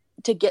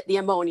to get the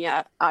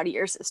ammonia out of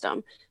your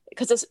system.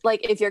 Because it's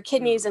like if your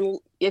kidneys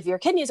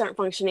aren't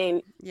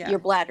functioning, your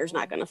bladder's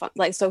not going to function.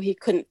 Like, so he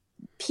couldn't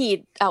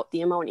pee out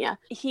the ammonia.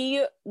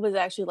 He was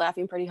actually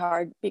laughing pretty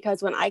hard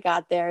because when I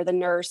got there, the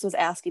nurse was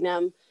asking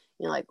him,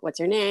 like, "What's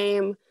your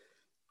name?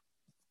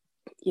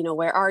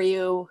 Where are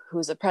you?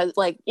 Who's the president?"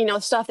 Like,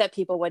 stuff that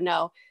people would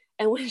know.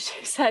 And when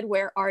she said,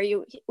 "Where are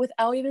you?"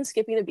 without even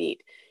skipping a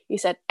beat, he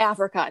said,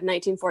 "Africa,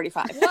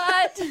 1945.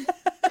 What?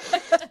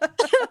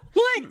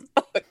 Like,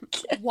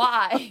 okay.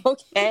 Why?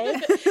 Okay.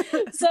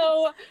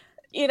 So,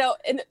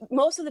 and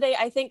most of the day,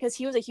 I think, because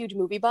he was a huge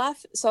movie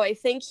buff, so I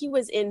think he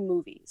was in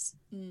movies.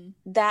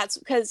 That's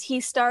because he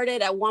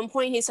started at one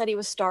point, he said he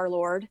was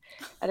Star-Lord.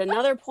 At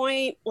another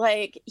point,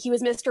 like, he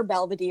was Mr.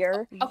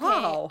 Belvedere. Okay,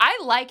 Wow. I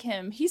like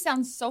him. He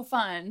sounds so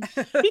fun.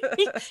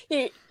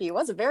 he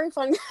was a very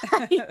fun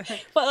guy.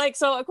 But, like,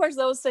 so, of course,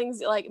 those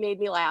things, like, made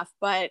me laugh,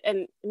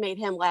 and made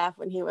him laugh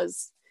when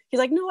he's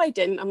like, "No, I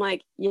didn't." I'm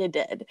like, "You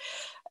did."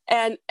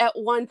 And at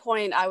one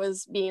point, I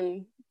was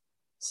being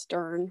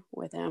stern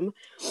with him,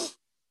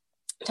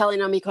 telling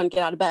him he couldn't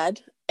get out of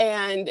bed.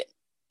 And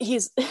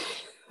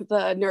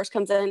the nurse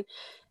comes in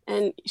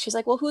And she's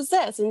like, well, who's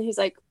this? And he's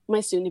like,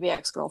 my soon to be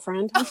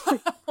ex-girlfriend.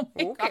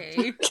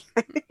 Okay.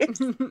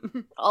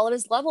 All of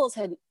his levels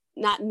had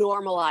not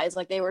normalized,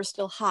 like they were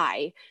still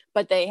high,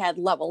 but they had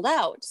leveled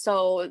out.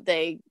 So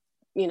they,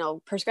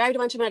 prescribed a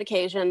bunch of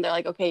medication. They're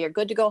like, okay, you're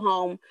good to go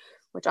home,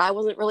 which I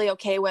wasn't really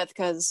okay with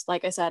because,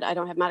 like I said, I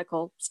don't have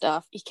medical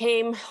stuff. He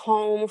came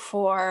home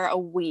for a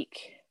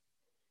week.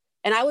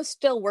 And I was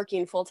still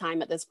working full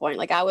time at this point.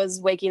 Like I was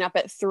waking up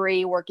at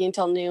 3, working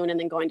till noon, and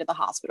then going to the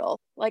hospital.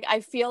 Like I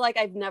feel like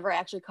I've never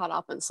actually caught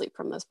up on sleep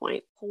from this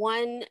point.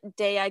 One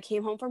day I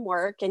came home from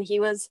work and he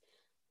was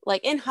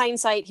like, in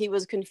hindsight, he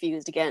was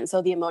confused again.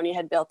 So the ammonia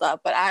had built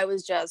up, but I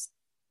was just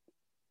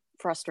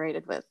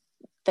frustrated with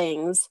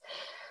things.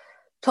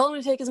 Told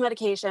him to take his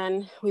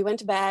medication. We went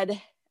to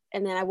bed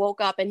and then I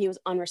woke up and he was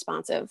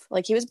unresponsive.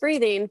 Like he was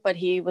breathing, but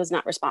he was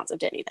not responsive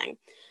to anything.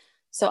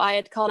 So I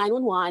had to call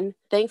 911.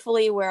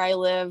 Thankfully, where I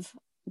live,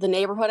 the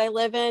neighborhood I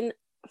live in,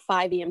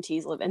 5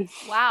 EMTs live in.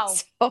 Wow.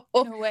 So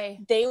No way.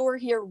 they were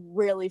here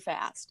really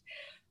fast.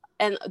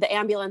 And the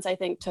ambulance, I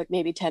think, took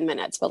maybe 10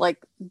 minutes, but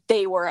like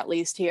they were at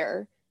least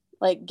here,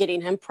 like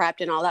getting him prepped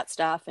and all that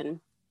stuff, and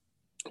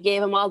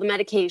gave him all the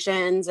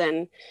medications.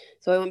 And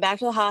so I went back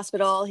to the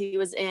hospital. He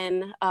was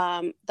in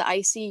the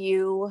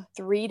ICU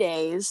 3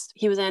 days.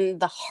 He was in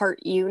the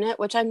heart unit,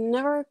 which I've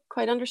never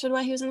quite understood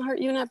why he was in the heart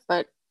unit,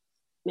 but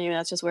maybe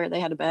that's just where they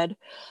had a bed.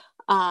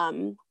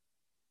 And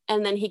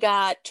then he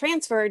got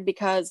transferred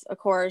because, of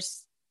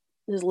course,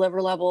 his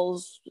liver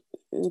levels,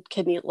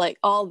 kidney, like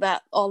all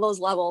those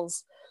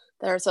levels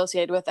that are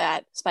associated with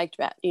that spiked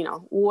back,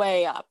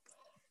 way up.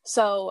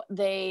 So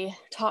they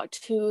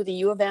talked to the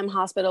U of M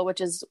hospital, which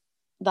is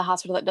the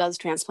hospital that does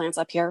transplants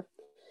up here.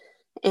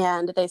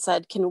 And they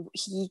said, can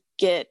he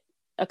get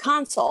a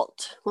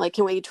consult? Like,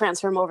 can we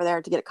transfer him over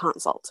there to get a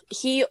consult?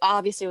 He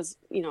obviously was,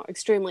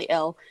 extremely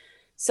ill.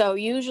 So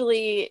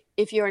usually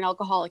if you're an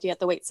alcoholic, you have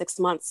to wait 6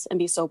 months and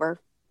be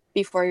sober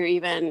before you're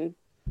even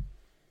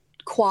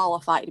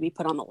qualified to be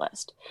put on the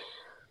list.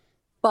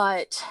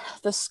 But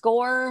the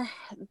score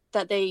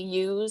that they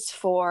use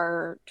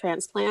for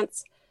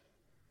transplants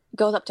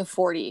goes up to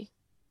 40.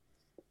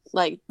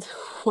 Like,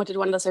 what did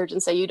one of the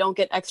surgeons say? You don't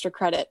get extra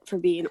credit for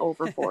being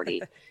over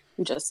 40.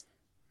 You just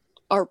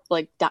are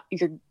like,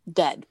 you're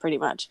dead pretty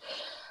much.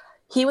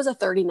 He was a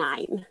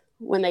 39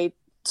 when they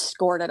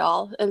scored it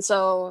all. And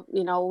so,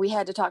 we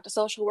had to talk to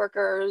social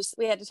workers.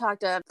 We had to talk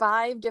to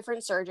 5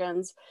 different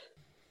surgeons.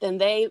 Then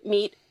they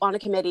meet on a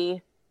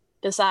committee,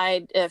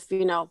 decide if,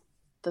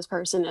 this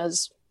person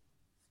is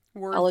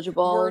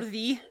eligible,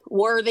 worthy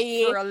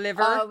for a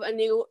liver, of a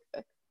new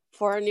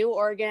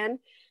organ.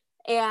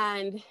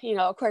 And,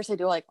 of course they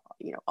do like,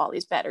 all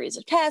these batteries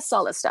of tests,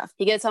 all this stuff.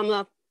 He gets on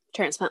the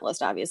transplant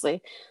list,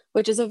 obviously,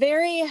 which is a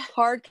very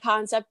hard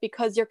concept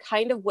because you're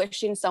kind of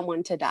wishing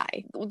someone to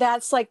die.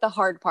 That's like the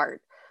hard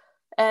part.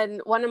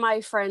 And one of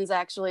my friends,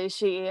 actually,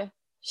 she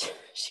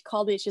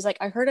called me. She's like,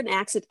 I heard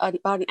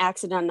about an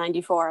accident on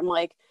 94. I'm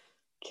like,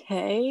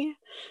 okay.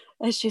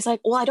 And she's like,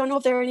 well, I don't know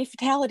if there are any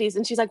fatalities.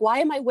 And she's like, why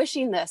am I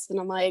wishing this? And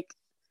I'm like,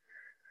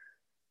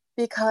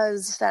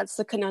 because that's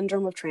the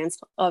conundrum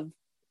of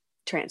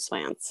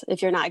transplants.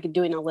 If you're not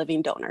doing a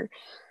living donor.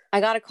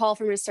 I got a call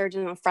from his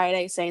surgeon on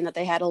Friday saying that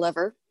they had a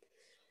liver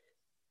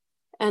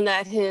and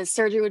that his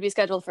surgery would be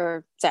scheduled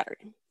for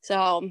Saturday.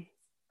 So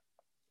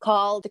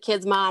called the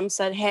kid's mom,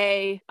 said,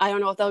 hey, I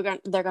don't know if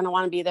they're going to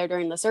want to be there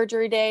during the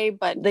surgery day,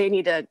 but they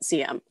need to see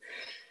him.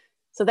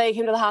 So they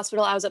came to the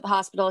hospital. I was at the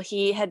hospital.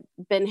 He had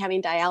been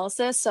having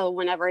dialysis. So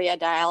whenever he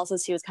had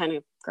dialysis, he was kind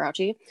of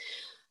grouchy.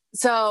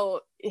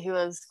 So he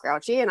was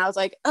grouchy. And I was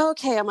like,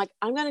 okay, I'm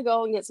going to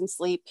go and get some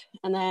sleep.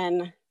 And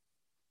then,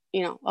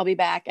 I'll be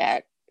back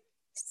at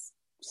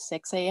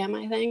 6 a.m.,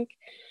 I think.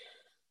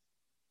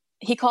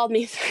 He called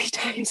me 3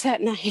 times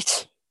that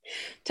night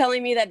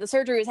telling me that the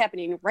surgery was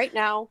happening right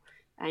now.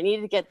 I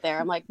needed to get there.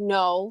 I'm like,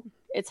 no,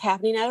 it's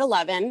happening at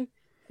 11.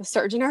 The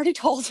surgeon already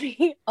told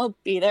me I'll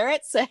be there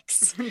at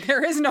 6.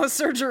 There is no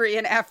surgery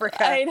in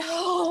Africa. I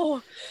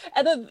know.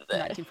 And then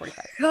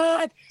 1945.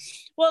 God.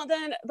 Well,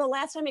 then the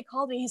last time he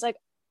called me, he's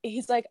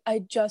like, I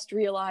just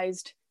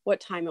realized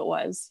what time it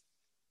was.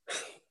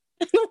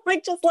 And I'm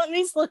like, just let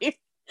me sleep.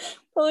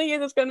 Telling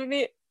you it's going to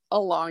be a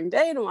long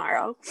day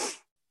tomorrow.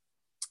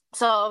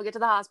 So we get to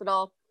the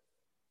hospital.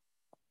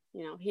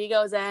 He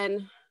goes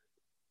in.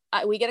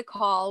 We get a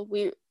call.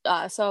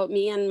 So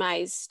me and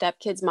my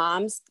stepkid's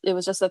moms, it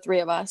was just the 3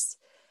 of us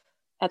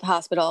at the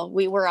hospital.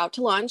 We were out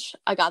to lunch.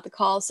 I got the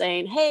call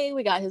saying, hey,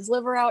 we got his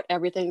liver out.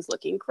 Everything's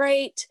looking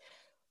great.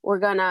 We're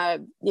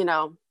gonna,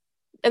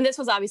 and this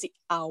was obviously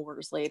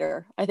hours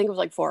later. I think it was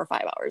like 4 or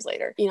 5 hours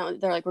later.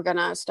 They're like, we're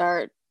gonna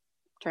start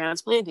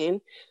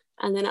transplanting.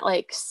 And then at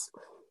like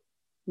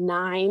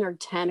 9 or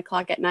 10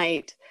 o'clock at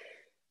night,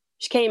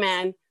 she came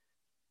in,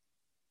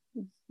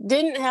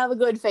 didn't have a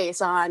good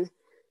face on.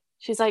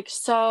 She's like,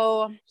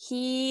 so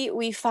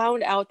we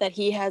found out that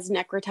he has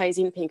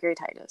necrotizing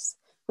pancreatitis,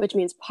 which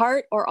means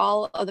part or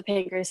all of the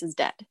pancreas is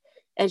dead.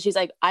 And she's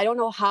like, I don't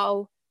know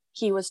how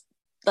he was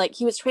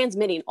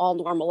transmitting all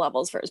normal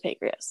levels for his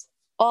pancreas,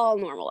 all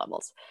normal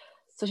levels.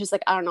 So she's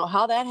like, I don't know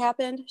how that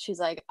happened. She's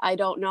like, I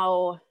don't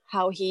know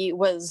how he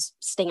was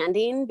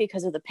standing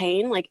because of the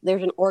pain. Like,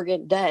 there's an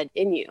organ dead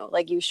in you.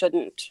 Like, you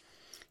shouldn't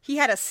He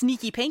had a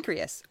sneaky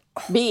pancreas.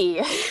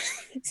 be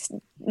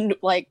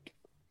like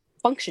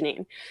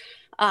functioning.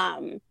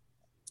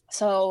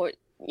 So,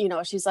 you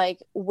know, she's like,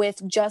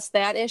 with just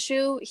that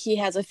issue, he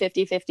has a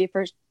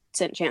 50%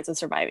 chance of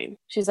surviving.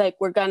 She's like,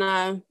 we're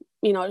gonna,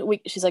 you know,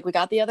 she's like, we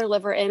got the other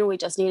liver in, we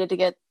just needed to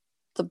get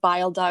the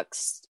bile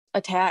ducts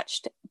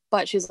attached.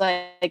 But she's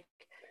like,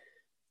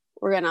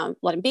 we're gonna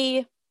let him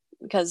be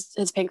because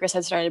his pancreas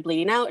had started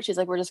bleeding out. She's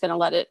like, we're just gonna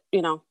let it,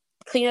 you know,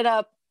 clean it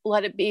up,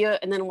 let it be,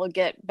 and then we'll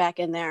get back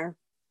in there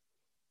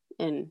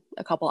in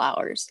a couple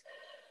hours.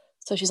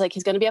 So she's like,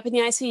 he's gonna be up in the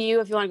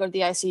ICU if you want to go to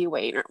the ICU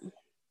waiting room.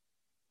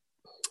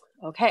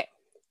 Okay.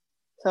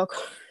 So of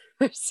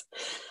course,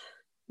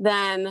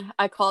 then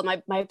I called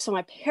my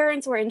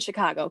parents were in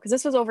Chicago because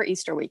this was over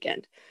Easter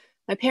weekend.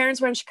 My parents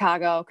were in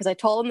Chicago because I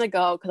told them to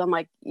go because I'm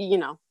like, you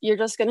know, you're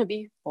just going to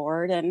be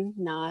bored and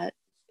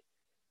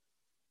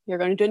you're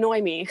going to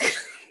annoy me.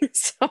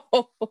 So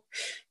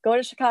go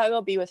to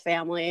Chicago, be with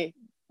family,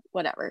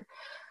 whatever.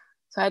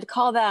 So I had to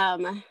call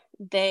them.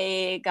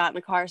 They got in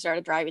the car,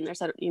 started driving. They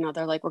said, you know,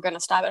 they're like, we're going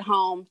to stop at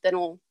home, then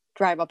we'll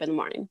drive up in the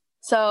morning.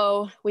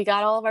 So we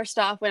got all of our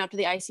stuff, went up to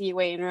the ICU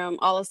waiting room.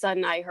 All of a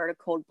sudden I heard a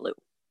cold blue.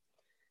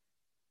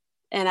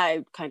 And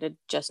I kind of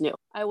just knew.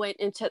 I went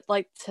into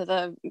to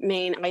the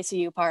main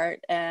ICU part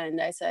and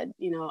I said,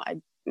 you know,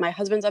 my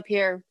husband's up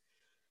here.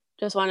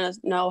 Just want to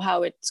know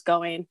how it's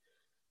going.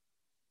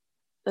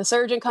 The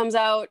surgeon comes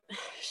out.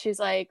 She's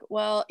like,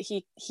 well,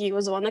 he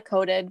was the one that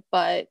coded,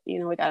 but, you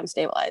know, we got him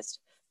stabilized.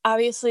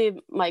 Obviously,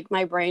 like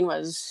my brain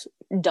was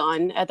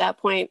done at that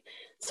point.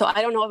 So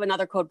I don't know if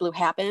another code blue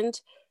happened,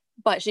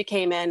 but she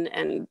came in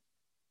and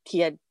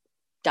he had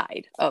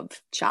died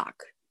of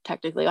shock,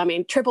 technically. I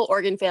mean, triple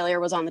organ failure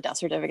was on the death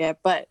certificate,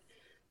 but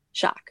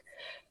shock.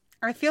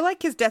 I feel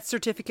like his death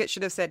certificate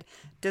should have said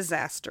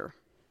disaster.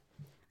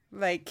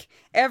 Like,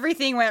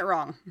 everything went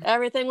wrong.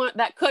 Everything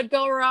that could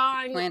go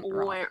wrong went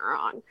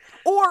wrong.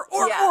 Or,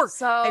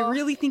 so I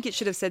really think it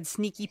should have said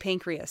sneaky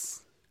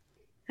pancreas.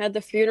 Had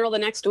the funeral the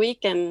next week,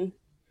 and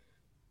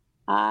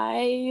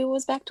I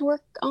was back to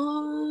work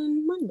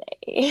on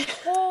Monday.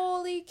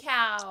 Holy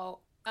cow.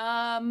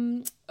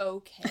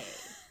 Okay.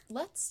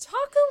 Let's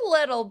talk a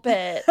little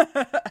bit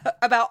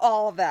about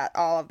all of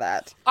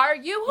that. Are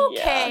you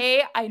okay?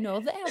 Yeah. I know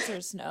the answer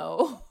is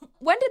no.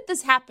 When did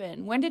this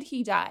happen? When did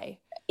he die?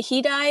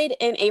 He died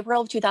in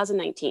April of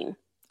 2019.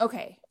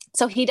 Okay.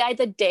 So he died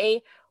the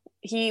day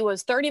he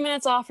was 30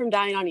 minutes off from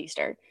dying on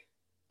Easter.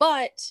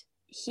 But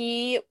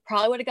he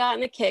probably would have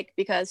gotten a kick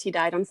because he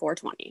died on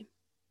 4/20.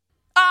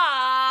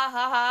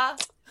 Ah,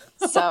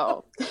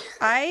 So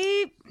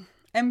I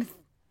am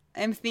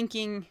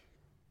thinking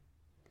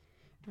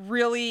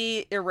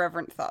really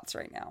irreverent thoughts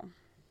right now.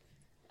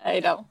 I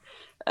know.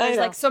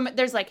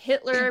 There's like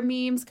Hitler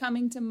memes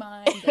coming to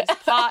mind. There's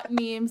pot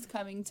memes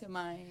coming to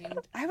mind.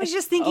 I was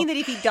just thinking that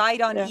if he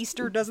died on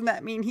Easter, doesn't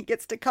that mean he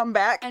gets to come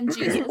back and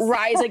Jesus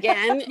rise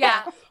again?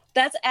 Yeah.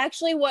 That's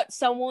actually what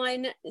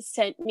someone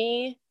sent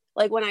me.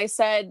 Like when I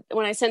sent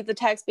the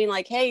text being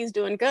like, hey, he's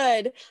doing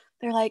good.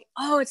 They're like,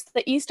 oh, it's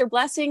the Easter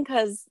blessing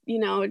because, you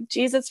know,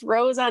 Jesus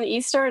rose on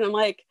Easter. And I'm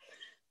like,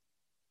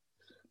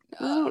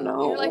 I don't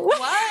know. You're like,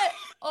 what?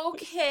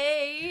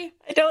 Okay.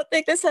 I don't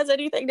think this has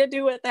anything to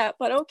do with that,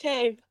 but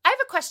okay. I have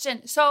a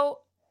question. So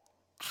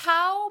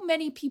how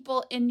many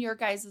people in your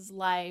guys'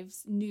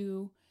 lives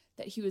knew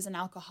that he was an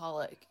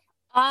alcoholic?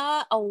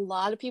 A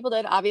lot of people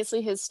did.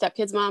 Obviously, his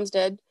stepkids' moms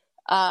did.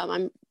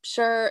 I'm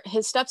sure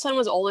his stepson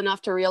was old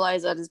enough to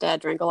realize that his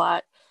dad drank a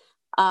lot.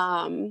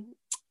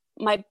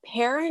 My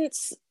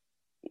parents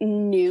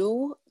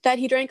knew that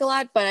he drank a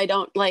lot, but I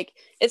don't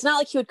it's not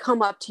like he would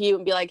come up to you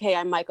and be like, hey,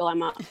 I'm Michael,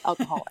 I'm an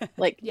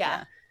alcoholic.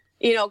 Yeah.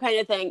 You know, kind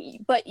of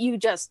thing. But he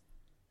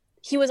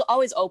was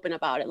always open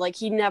about it. Like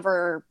he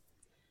never,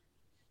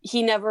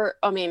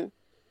 I mean,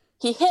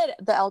 he hid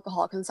the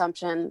alcohol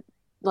consumption,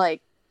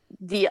 like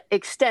the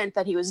extent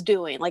that he was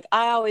doing. Like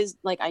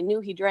I knew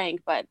he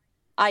drank, but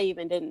I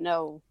even didn't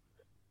know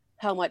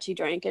how much he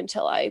drank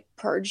until I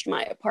purged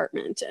my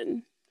apartment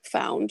and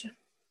found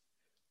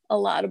a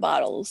lot of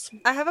bottles.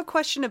 I have a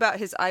question about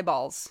his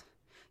eyeballs.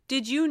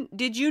 Did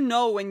you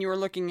know when you were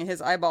looking at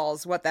his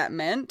eyeballs what that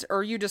meant,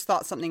 or you just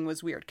thought something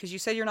was weird? Because you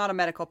said you're not a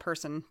medical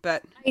person,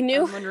 but I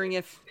knew. I'm wondering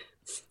if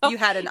you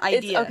had an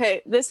idea.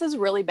 Okay, this is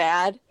really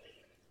bad.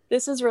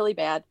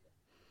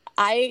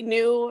 I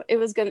knew it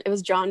was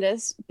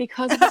jaundice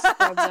because of the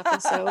Scrubs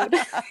episode.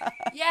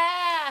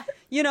 Yeah.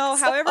 You know,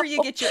 however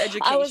you get your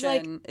education, I was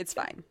like, it's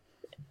fine.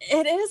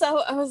 It is.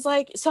 I was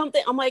like,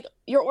 something. I'm like,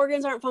 your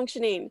organs aren't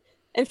functioning.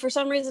 And for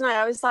some reason, I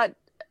always thought,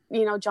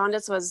 you know,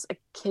 jaundice was a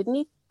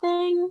kidney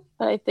thing,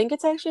 but I think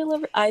it's actually a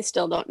liver. I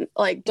still don't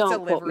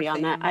quote me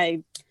on that.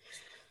 I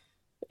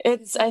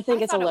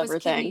think it's a liver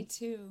thing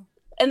too.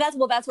 And that's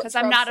what because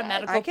I'm not a said.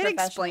 medical I can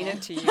professional. explain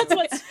it to you. That's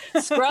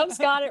what Scrubs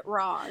got it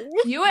wrong.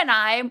 You and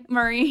I,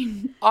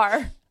 Maureen,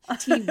 are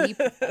TV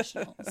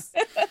professionals.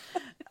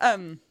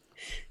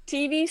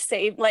 TV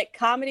saved, like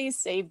comedy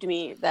saved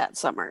me that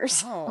summer.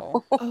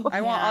 So. Oh,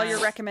 I want all yeah. your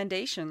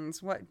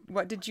recommendations.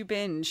 What did you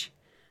binge?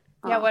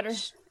 Yeah, what are...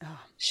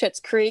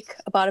 Schitt's Creek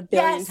about a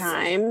billion Yes!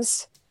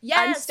 times.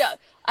 Yes!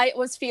 I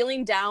was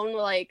feeling down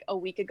like a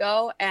week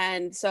ago,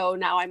 and so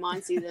now I'm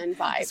on season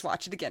 5 Just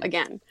watch it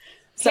again.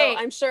 So Okay.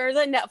 I'm sure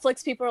the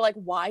Netflix people are like,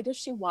 why does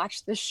she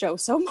watch this show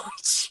so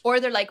much? Or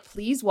they're like,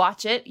 please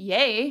watch it.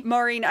 Yay.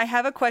 Maureen, I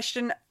have a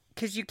question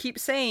because you keep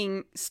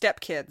saying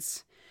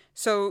stepkids.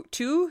 So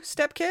 2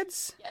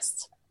 stepkids?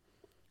 Yes.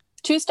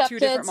 2 stepkids, 2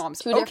 different moms.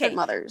 2 different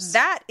mothers.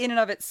 That in and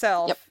of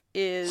itself Yep.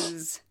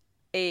 is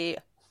a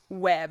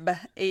web,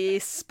 a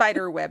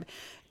spider web.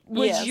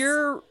 Was Yes.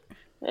 your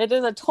It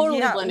is a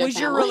totally blended was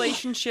your family.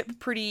 relationship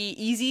pretty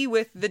easy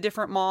with the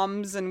different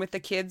moms and with the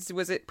kids?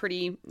 Was it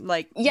pretty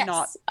like Yes.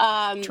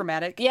 not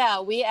traumatic?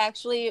 Yeah, we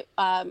actually,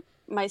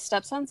 my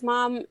stepson's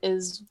mom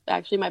is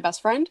actually my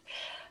best friend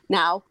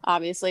now,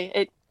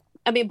 obviously.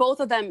 Both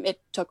of them, it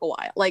took a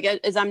while. Like,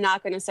 I'm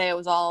not going to say it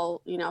was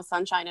all,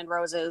 sunshine and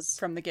roses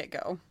From the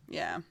get-go.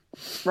 Yeah.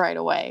 right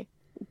away.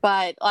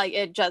 But, like,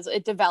 it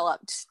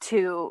developed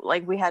to,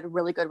 like, we had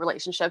really good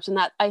relationships. And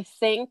that, I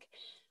think,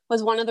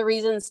 was one of the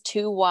reasons,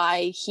 too,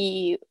 why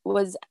he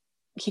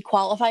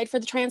qualified for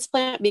the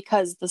transplant,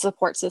 because the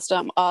support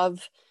system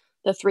of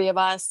the 3 of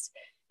us.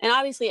 And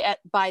obviously,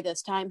 by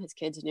this time, his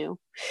kids knew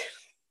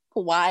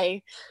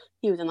why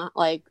he was in the,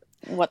 like,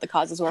 what the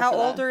causes were. How for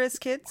old the are his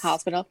kids?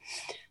 hospital?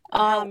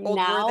 How old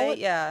now, were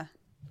they? Yeah.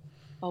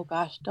 oh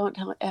gosh,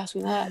 ask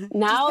me that.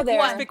 Now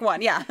Just pick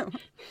one. Yeah.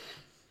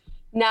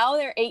 now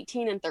they're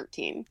 18 and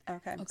 13.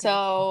 Okay.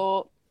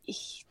 So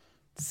 16.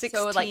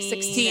 So like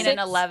 16 and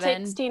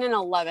 11. 16 and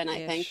 11, I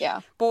Ish. think.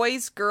 Yeah.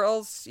 Boys,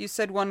 girls. You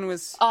said one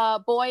was.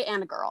 Boy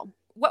and a girl.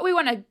 What we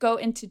want to go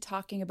into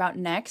talking about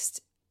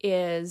next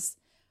is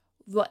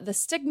what the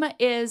stigma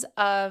is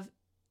of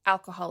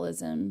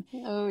alcoholism.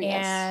 Oh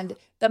yes. And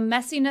the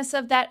messiness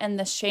of that and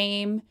the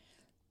shame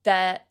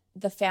that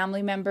the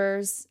family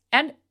members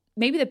and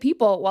maybe the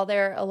people while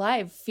they're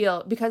alive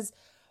feel, because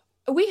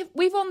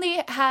we've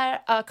only had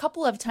a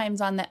couple of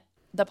times on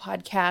the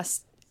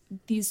podcast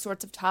these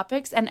sorts of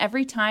topics, and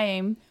every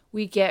time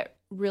we get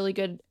really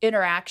good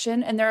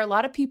interaction, and there are a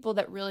lot of people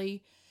that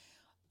really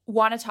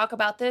want to talk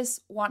about this,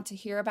 want to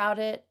hear about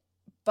it,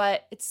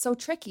 but it's so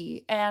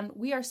tricky, and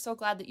we are so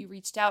glad that you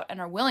reached out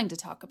and are willing to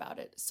talk about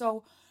it.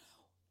 So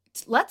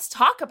let's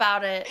talk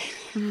about it.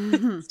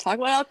 Let's talk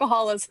about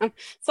alcoholism.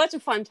 Such a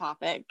fun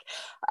topic.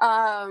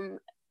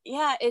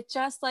 Yeah, it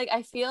just, like,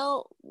 I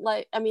feel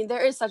like,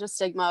 there is such a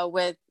stigma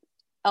with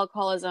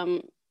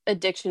alcoholism,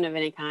 addiction of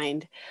any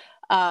kind.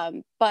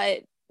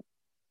 But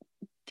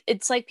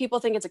it's like people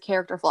think it's a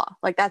character flaw.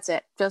 Like, that's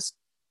it. Just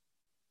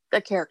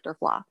a character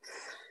flaw.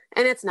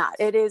 And it's not.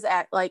 It is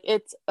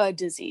it's a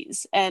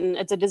disease. And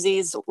it's a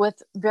disease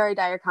with very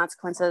dire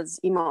consequences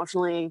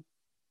emotionally,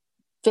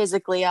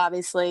 physically,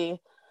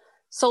 obviously,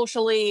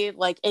 socially,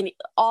 like in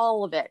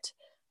all of it.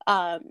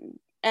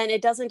 And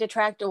it doesn't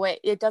detract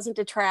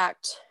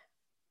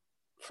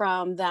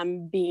from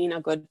them being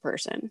a good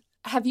person.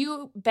 Have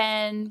you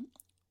been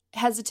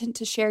hesitant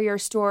to share your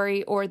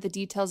story or the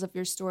details of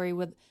your story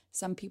with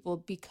some people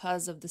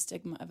because of the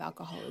stigma of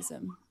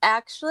alcoholism?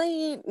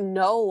 Actually,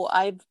 no.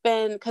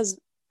 Because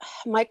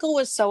Michael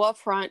was so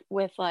upfront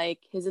with, like,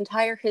 his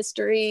entire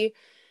history.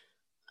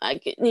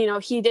 Like,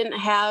 he didn't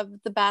have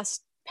the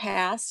best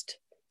past,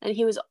 and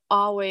he was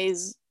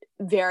always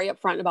very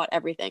upfront about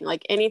everything,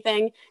 like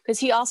anything, because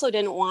he also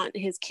didn't want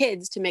his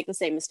kids to make the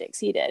same mistakes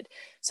he did.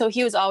 So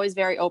he was always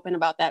very open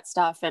about that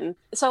stuff. And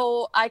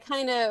so I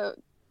kind of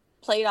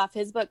played off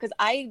his book, because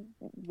I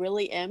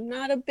really am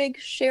not a big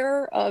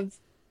sharer of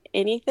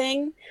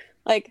anything.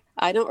 Like,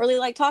 I don't really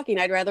like talking.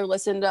 I'd rather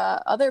listen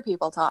to other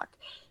people talk.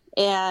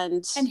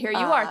 And here you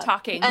are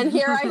talking. And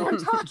here I am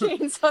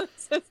talking. So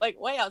this is like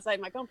way outside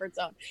my comfort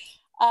zone.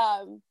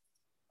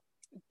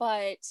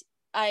 But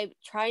I'm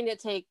trying to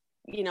take,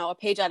 a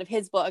page out of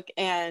his book,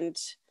 and,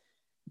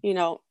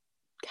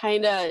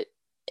 kind of,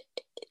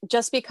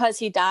 just because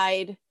he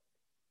died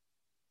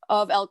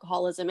of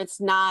alcoholism, it's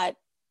not,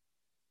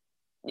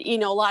 a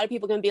lot of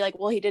people can be like,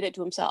 well, he did it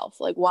to himself.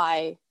 Like,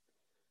 why?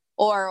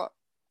 Or,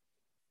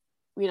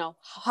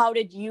 how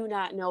did you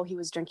not know he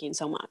was drinking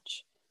so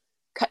much?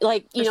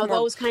 Like,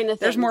 those kind of things.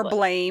 There's more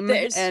blame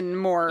and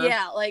more,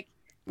 like,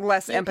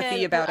 less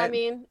empathy about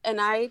it.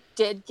 And I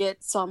did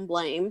get some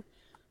blame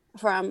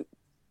from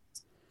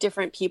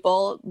different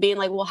people being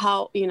like, well,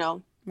 how,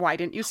 why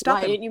didn't you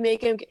stop him?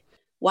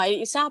 Why didn't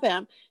you stop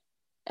him?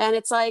 And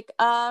it's like,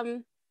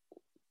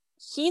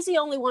 he's the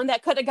only one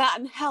that could have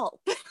gotten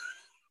help.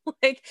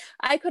 Like,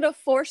 I could have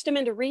forced him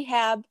into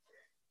rehab.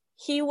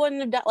 He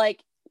wouldn't have done,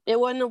 like, it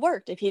wouldn't have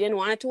worked. If he didn't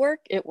want it to work,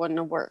 it wouldn't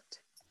have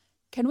worked.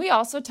 Can we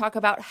also talk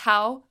about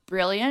how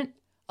brilliant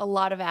a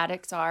lot of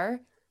addicts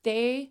are?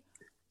 They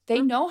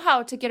know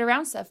how to get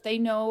around stuff. They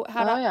know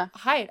how to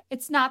hide.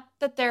 It's not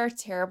that they're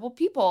terrible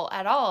people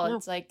at all. No.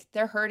 It's like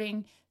they're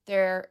hurting.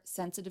 They're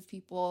sensitive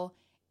people,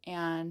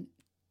 and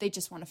they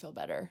just want to feel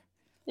better.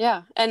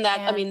 Yeah. And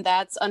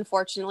that's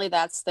unfortunately,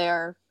 that's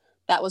their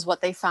that was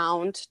what they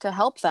found to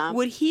help them.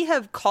 Would he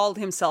have called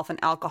himself an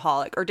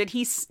alcoholic, or did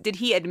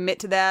he admit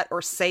to that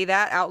or say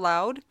that out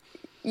loud?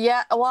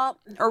 Yeah, well,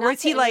 or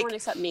was he like,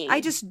 except me.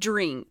 I just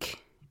drink?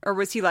 Or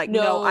was he like,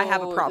 no, I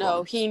have a problem?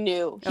 No, he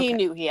knew. He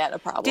knew he had a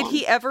problem. Did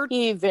he ever?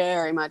 He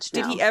very much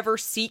knew. Did he ever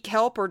seek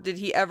help, or did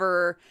he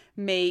ever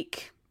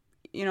make,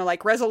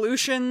 like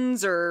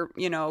resolutions or,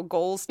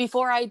 goals?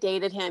 Before I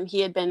dated him,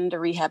 he had been to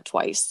rehab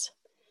twice.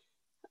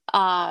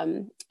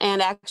 And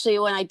actually,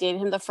 when I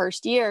dated him the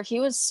first year, he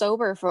was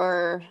sober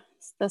for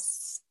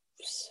 6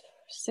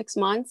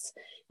 months,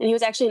 and he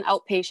was actually an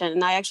outpatient.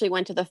 And I actually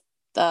went to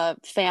the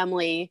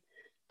family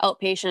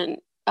outpatient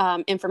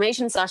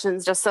information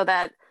sessions just so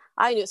that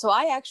I knew. So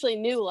I actually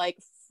knew, like,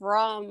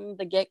 from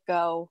the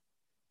get-go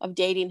of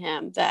dating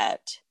him,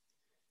 that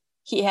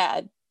he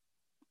had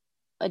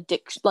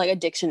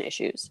addiction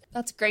issues.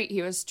 That's great.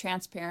 He was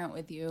transparent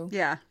with you.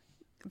 Yeah.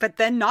 But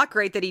then not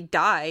great that he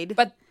died.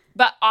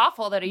 But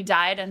awful that he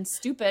died, and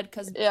stupid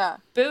because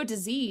boo,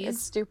 disease.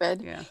 It's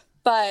stupid. Yeah.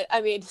 But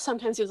I mean,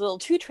 sometimes he was a little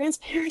too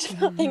transparent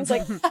about things.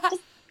 Like,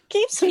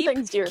 just keep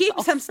things to yourself.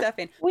 Keep some stuff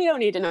in. We don't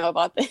need to know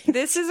about things.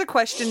 This is a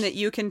question that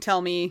you can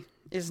tell me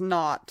is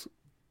not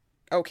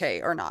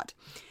okay or not.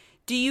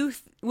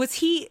 Was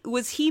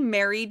he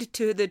married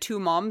to the two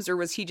moms, or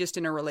was he just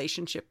in a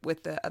relationship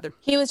with the other?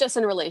 He was just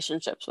in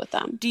relationships with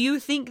them. Do you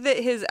think that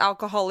his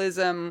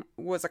alcoholism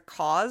was a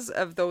cause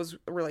of those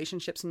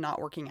relationships not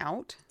working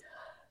out?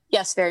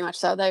 Yes, very much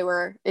so. They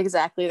were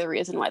exactly the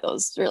reason why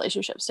those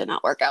relationships did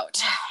not work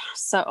out.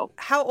 So,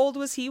 how old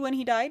was he when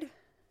he died?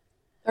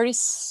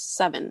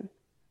 37.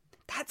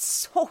 That's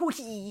so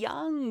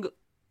young.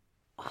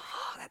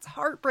 Oh, that's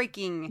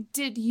heartbreaking.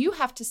 Did you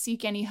have to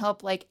seek any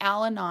help, like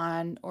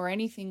Al-Anon or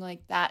anything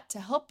like that, to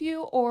help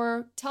you,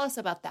 or tell us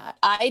about that?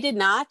 I did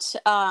not.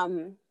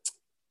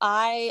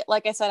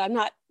 Like I said, I'm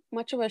not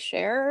much of a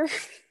sharer.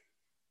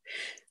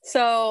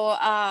 So,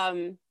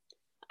 I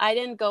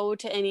didn't go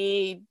to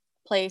any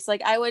place.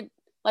 Like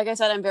I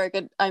said, I'm very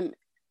good. I'm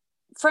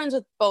friends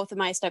with both of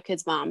my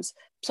stepkids' moms.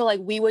 So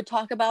like we would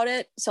talk about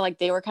it. So like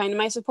they were kind of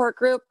my support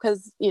group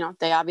because,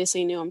 they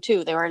obviously knew him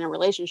too. They were in a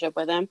relationship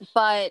with him,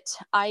 but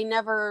I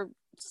never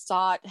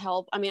sought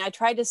help. I mean, I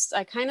kind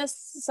of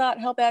sought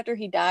help after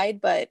he died,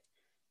 but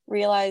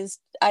realized,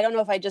 I don't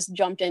know if I just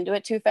jumped into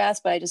it too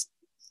fast, but I just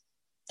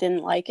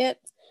didn't like it.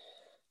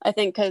 I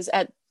think because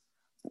at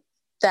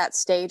that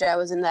stage I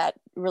was in that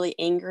really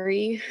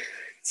angry.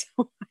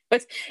 So I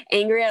was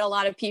angry at a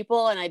lot of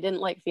people and I didn't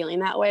like feeling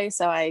that way.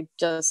 So I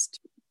just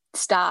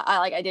stopped.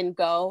 I didn't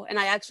go. And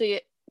I actually,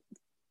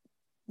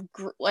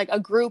 a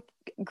group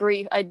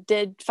grief, I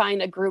did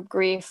find a group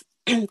grief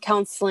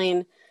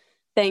counseling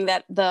thing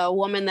that the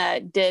woman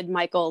that did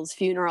Michael's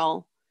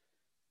funeral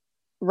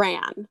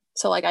ran.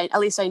 So at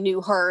least I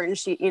knew her, and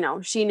she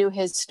knew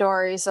his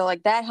story. So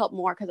that helped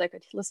more because I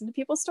could listen to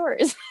people's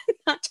stories,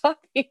 not talk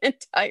the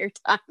entire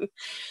time.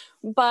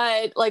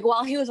 But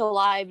while he was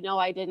alive, no,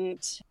 I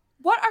didn't.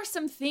 What are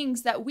some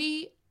things that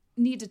we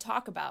need to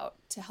talk about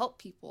to help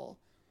people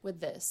with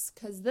this?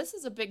 Because this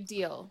is a big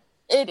deal.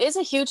 It is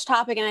a huge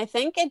topic, and I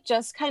think it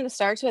just kind of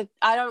starts with,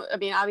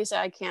 obviously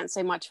I can't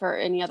say much for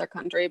any other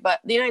country, but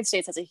the United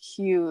States is a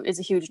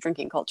huge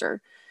drinking culture.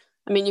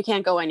 I mean, you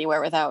can't go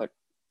anywhere without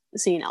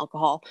seeing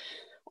alcohol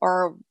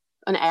or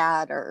an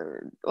ad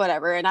or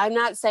whatever. And I'm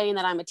not saying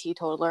that I'm a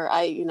teetotaler.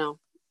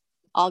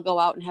 I'll go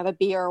out and have a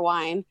beer or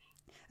wine.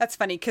 That's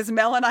funny because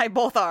Mel and I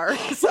both are.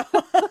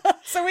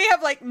 So we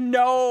have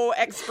no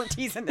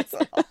expertise in this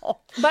at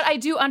all. But I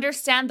do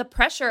understand the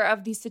pressure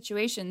of these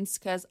situations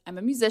because I'm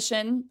a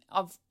musician.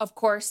 Of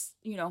course,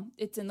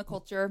 it's in the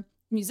culture,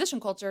 musician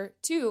culture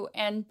too.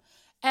 And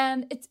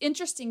it's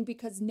interesting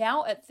because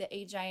now at the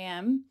age I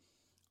am,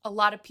 a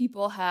lot of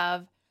people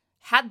have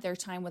had their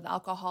time with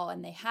alcohol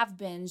and they have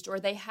binged, or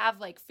they have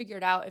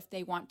figured out if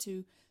they want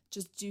to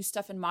just do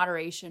stuff in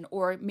moderation,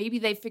 or maybe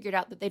they figured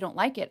out that they don't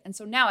like it. And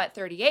so now at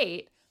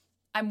 38,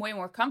 I'm way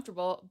more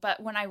comfortable.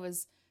 But when I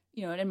was,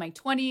 in my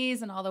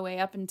 20s and all the way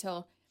up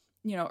until,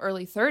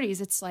 early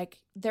 30s, it's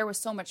there was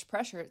so much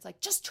pressure. It's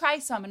just try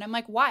some. And I'm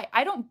like, why?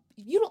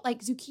 You don't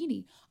like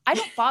zucchini. I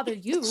don't bother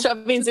you.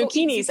 Shoving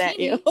zucchinis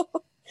at you.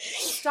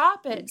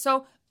 Stop it.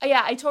 So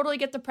yeah, I totally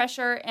get the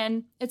pressure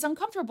and it's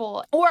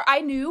uncomfortable. Or I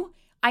knew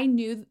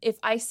if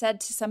I said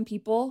to some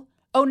people,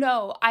 oh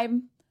no, I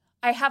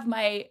have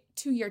my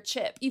 2-year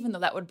chip, even though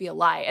that would be a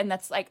lie. And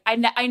that's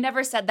I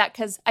never said that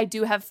because I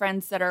do have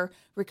friends that are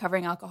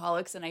recovering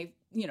alcoholics, and I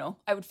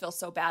would feel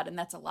so bad, and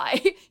that's a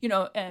lie,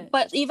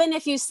 But even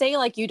if you say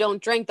you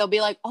don't drink, they'll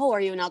be like, oh,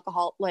 are you an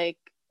alcoholic?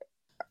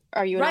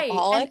 Are you an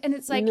alcoholic? And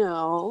it's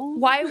no.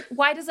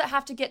 Why does it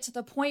have to get to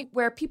the point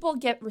where people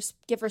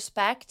give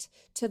respect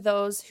to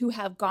those who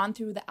have gone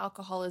through the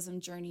alcoholism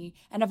journey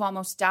and have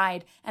almost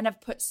died and have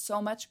put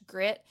so much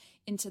grit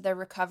into their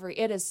recovery?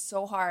 It is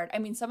so hard. I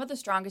mean, some of the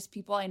strongest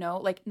people I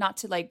know, not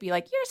to be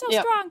you're so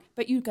strong,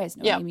 but you guys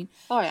know what I mean.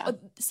 Oh yeah.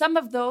 Some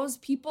of those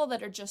people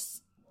that are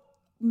just,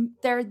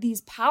 they're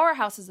these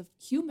powerhouses of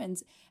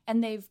humans,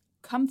 and they've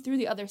come through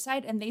the other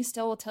side, and they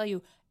still will tell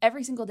you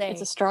every single day,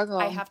 It's a struggle.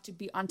 I have to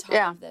be on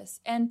top of this.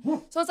 And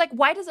so it's like,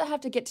 why does it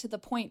have to get to the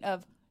point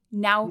of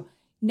now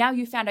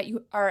you found out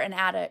you are an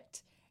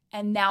addict,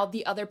 and now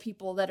the other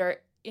people that are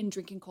in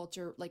drinking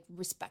culture like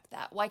respect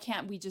that? Why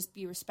can't we just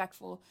be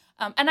respectful?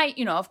 And I,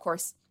 of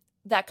course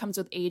that comes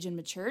with age and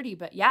maturity,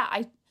 but yeah,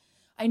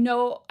 I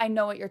know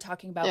what you're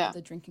talking about with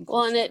the drinking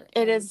culture. Well, and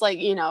it is like,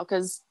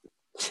 because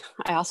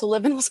I also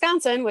live in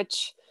Wisconsin,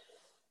 which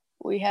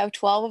we have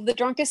 12 of the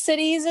drunkest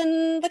cities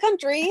in the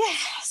country.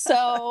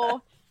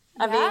 So,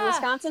 I mean,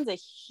 Wisconsin's a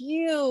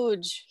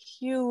huge,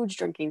 huge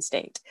drinking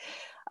state.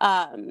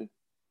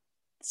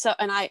 So,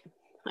 and I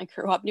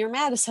grew up near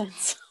Madison.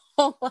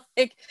 So,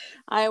 like,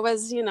 I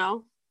was,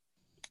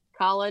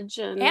 college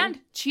and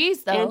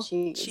cheese, though.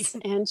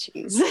 And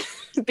cheese.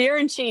 Beer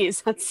and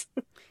cheese.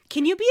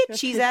 Can you be a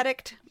cheese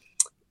addict?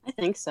 I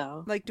think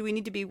so. Like, do we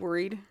need to be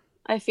worried?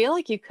 I feel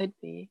like you could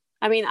be.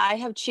 I mean, I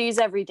have cheese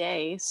every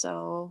day,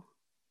 so,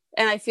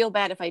 and I feel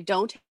bad if I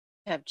don't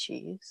have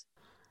cheese.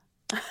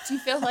 Do you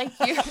feel like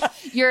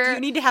you're do you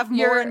need to have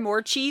more and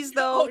more cheese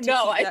though?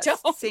 No, I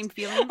don't. Same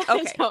feeling.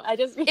 Okay. I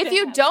just if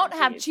you don't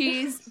have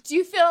cheese, do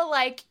you feel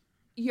like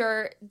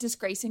you're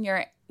disgracing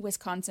your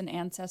Wisconsin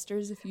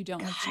ancestors if you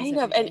don't have cheese? Kind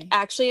of. And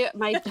actually,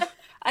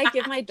 I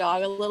give my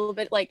dog a little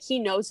bit. Like, he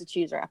knows the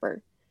cheese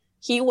wrapper.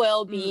 He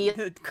will be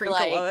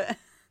like,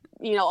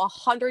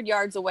 100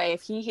 yards away.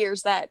 If he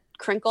hears that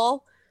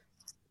crinkle,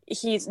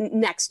 he's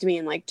next to me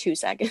in like 2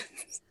 seconds.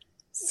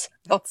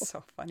 That's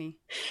so funny.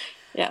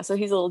 Yeah, so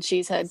he's a little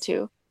cheesehead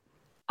too.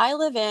 I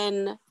live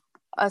in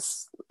a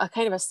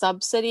kind of a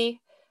sub-city.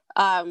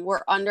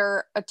 We're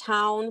under a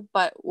town,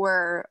 but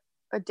we're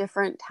a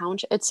different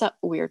township. It's a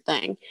weird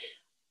thing.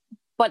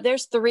 But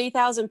there's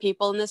 3,000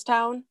 people in this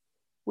town.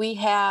 We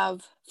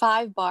have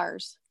 5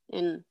 bars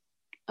in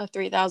a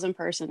 3,000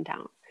 person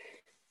town.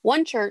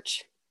 1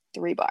 church,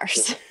 3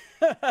 bars.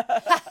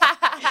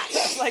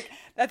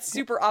 That's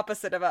super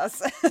opposite of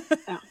us.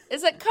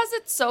 Is it because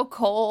it's so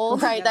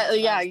cold? Right.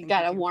 You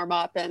gotta warm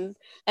up. And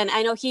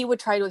I know he would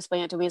try to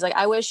explain it to me. He's like,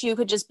 I wish you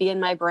could just be in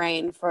my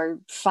brain for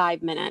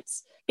 5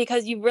 minutes,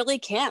 because you really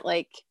can't.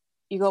 Like,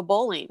 you go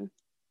bowling,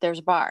 there's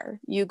a bar.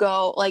 You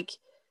go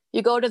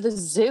to the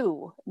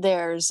zoo,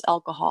 there's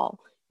alcohol.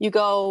 You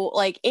go,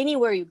 like,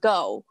 anywhere you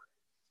go,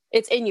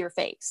 it's in your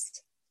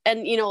face.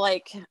 And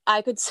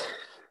I could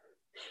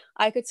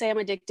say I'm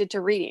addicted to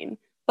reading,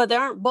 but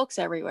there aren't books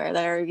everywhere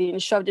that are being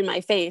shoved in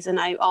my face. And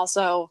I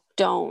also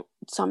don't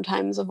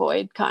sometimes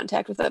avoid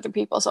contact with other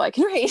people so I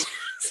can read,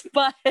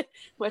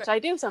 which I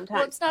do sometimes.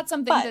 Well, it's not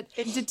something that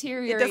it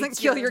deteriorates. It doesn't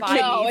kill your body.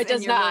 kidneys. No, it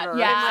does not. Liver,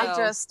 Yeah, so.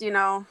 I just,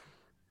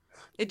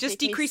 it just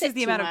decreases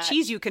the amount of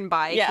cheese you can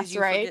buy because you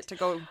forget to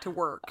go to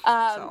work.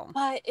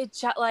 But it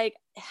just, like,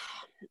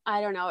 I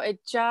don't know.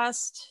 It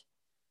just,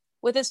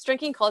 with this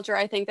drinking culture,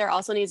 I think there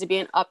also needs to be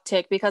an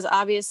uptick, because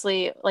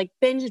obviously, like,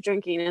 binge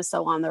drinking is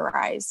so on the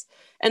rise.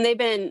 And they've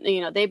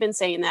been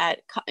saying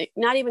that,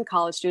 not even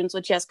college students,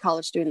 which, yes,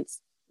 college students,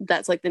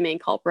 that's like the main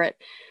culprit.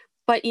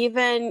 But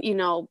even,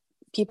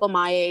 people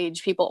my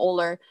age, people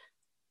older,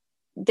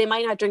 they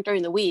might not drink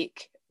during the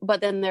week,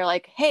 but then they're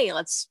like, hey,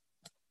 let's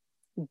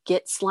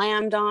get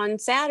slammed on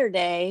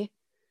Saturday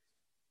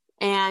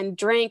and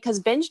drink, because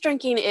binge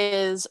drinking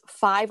is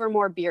 5 or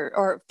more beers,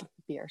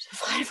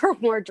 5 or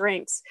more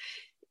drinks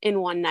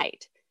in one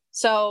night.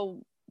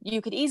 So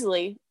you could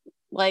easily,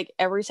 like,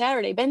 every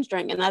Saturday binge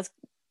drink. And that's,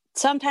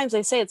 sometimes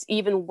they say it's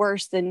even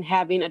worse than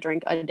having a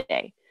drink a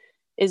day,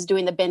 is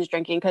doing the binge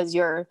drinking, because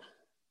your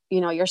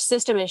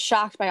system is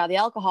shocked by all the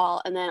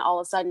alcohol, and then all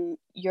of a sudden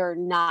you're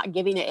not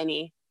giving it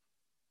any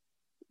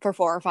for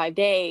 4 or 5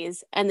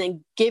 days, and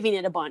then giving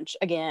it a bunch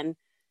again.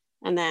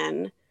 And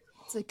then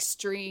it's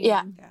extreme.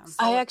 Yeah. So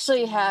I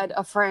actually had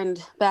a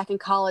friend back in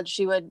college.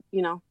 She would,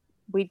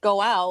 we'd go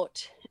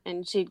out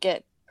and she'd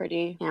get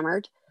pretty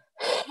hammered.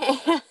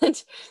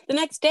 And the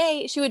next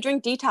day she would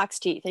drink detox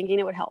tea thinking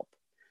it would help.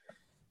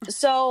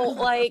 So,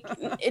 like,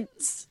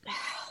 it's,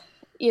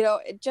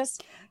 it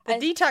just... The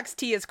detox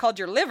tea is called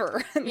your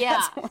liver.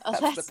 Yeah.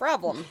 That's the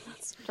problem.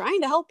 It's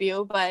trying to help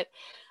you, but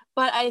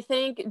I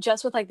think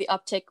just with, like, the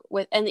uptick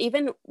with, and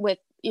even with,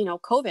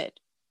 COVID,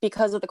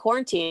 because of the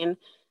quarantine,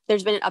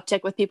 there's been an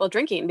uptick with people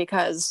drinking,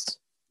 because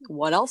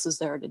what else is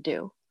there to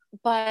do?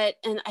 But,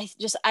 and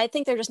I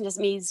think there just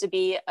needs to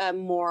be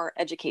more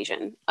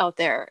education out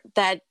there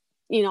that,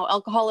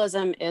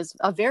 alcoholism is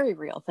a very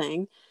real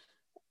thing.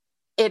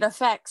 It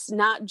affects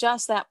not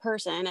just that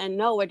person. And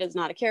no, it is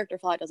not a character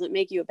flaw. It doesn't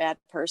make you a bad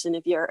person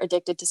if you're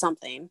addicted to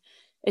something.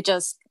 It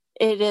is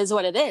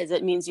what it is.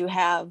 It means you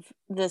have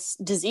this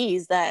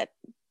disease that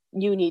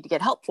you need to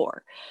get help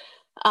for.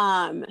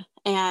 And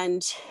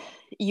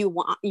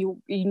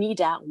you need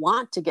to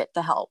want to get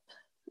the help,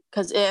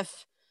 because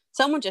if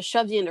someone just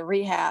shoves you into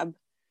rehab,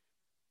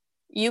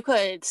 you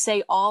could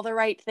say all the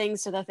right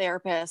things to the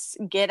therapist,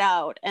 get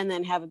out, and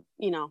then have,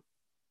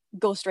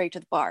 go straight to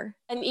the bar.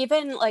 And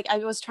even, like, I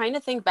was trying to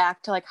think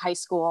back to, like, high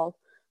school,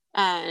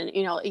 And,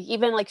 you know,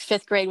 even like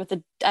fifth grade with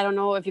I don't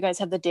know if you guys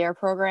have the DARE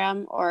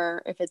program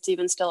or if it's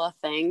even still a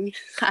thing.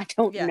 I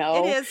don't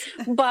know. It is.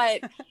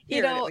 But, you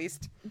Here, know, at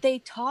least. they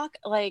talk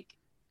like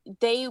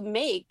they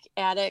make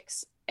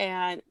addicts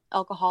and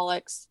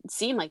alcoholics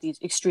seem like these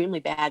extremely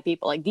bad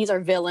people. Like these are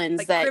villains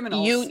like that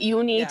criminals.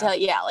 you need to,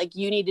 like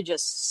you need to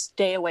just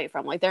stay away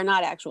from. Like they're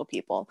not actual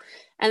people.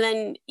 And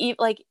then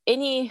like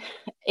any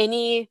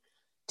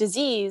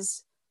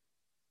disease,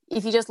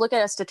 if you just look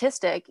at a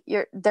statistic,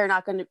 they're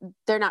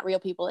not real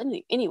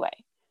people anyway.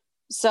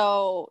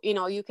 So, you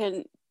know, you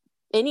can,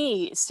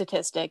 any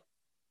statistic,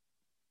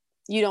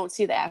 you don't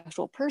see the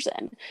actual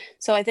person.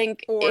 So I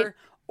think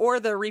or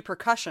the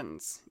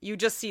repercussions. You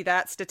just see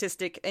that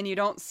statistic and you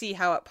don't see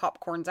how it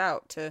popcorns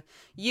out to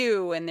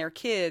you and their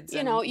kids.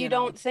 You know, you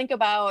don't think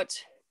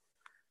about,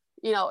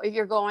 you know, if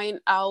you're going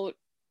out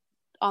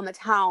on the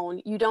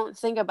town, you don't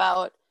think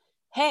about,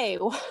 hey,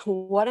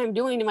 what I'm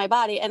doing to my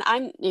body. And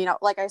I'm, you know,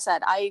 like I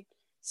said, I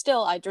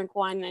drink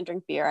wine and I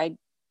drink beer. I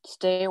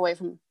stay away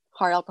from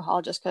hard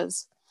alcohol just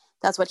because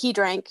that's what he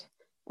drank.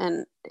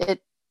 And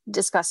it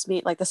disgusts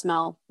me. Like the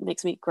smell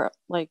makes me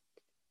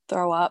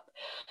throw up.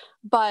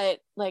 But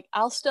like,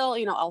 I'll still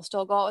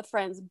go out with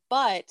friends,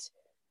 but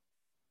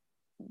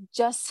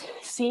just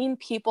seeing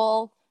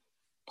people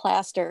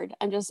plastered,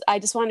 I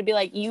just want to be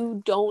like,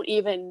 you don't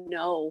even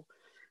know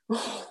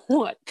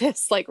what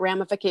this like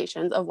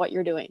ramifications of what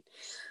you're doing.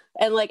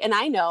 And like, and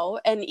I know,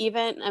 and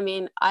even, I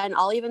mean, and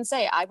I'll even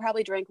say, I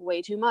probably drank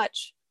way too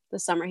much the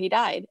summer he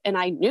died, and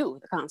I knew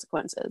the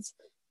consequences.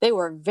 They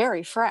were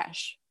very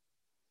fresh.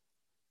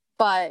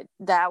 But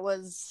that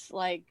was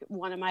like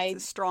one of my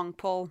strong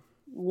pull.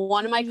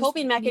 One of my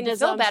coping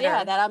mechanisms,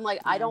 that I'm like,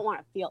 I don't want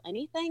to feel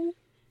anything.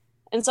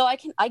 And so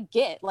I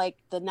get like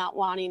the not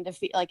wanting to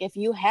feel, like if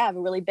you have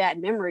really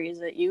bad memories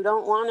that you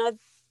don't want to,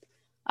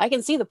 I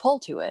can see the pull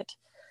to it.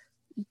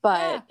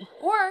 But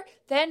or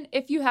then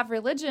if you have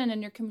religion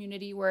in your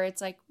community where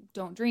it's like,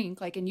 don't drink,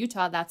 like in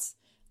Utah, that's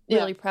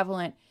really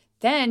prevalent.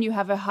 Then you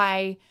have a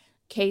high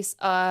case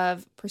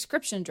of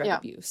prescription drug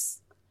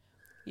abuse.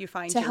 You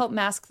find to help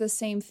mask the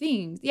same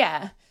thing.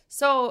 Yeah.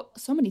 So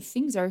many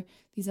things are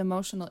these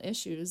emotional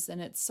issues, and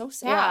it's so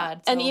sad. Yeah.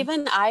 So. And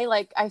even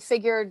I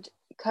figured,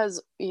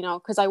 because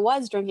I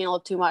was drinking a little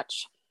too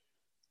much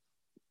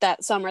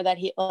that summer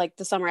the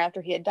summer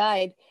after he had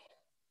died,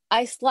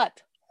 I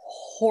slept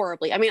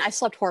horribly. I mean, I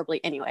slept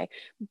horribly anyway,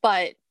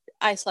 but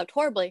I slept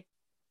horribly.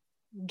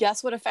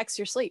 Guess what affects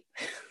your sleep?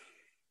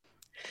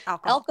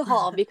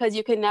 Alcohol, because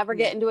you can never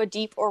get into a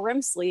deep or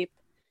REM sleep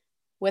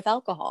with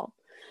alcohol.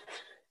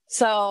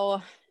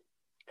 So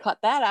cut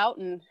that out,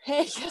 and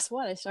hey, guess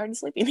what? I started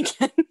sleeping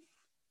again.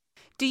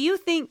 Do you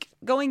think,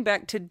 going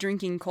back to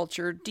drinking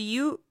culture,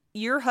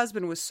 your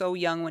husband was so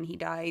young when he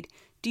died.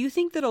 Do you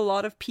think that a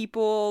lot of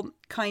people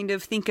kind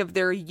of think of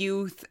their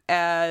youth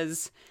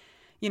as,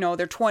 you know,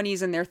 their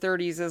 20s and their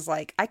 30s as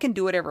like, I can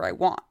do whatever I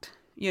want.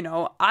 You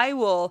know,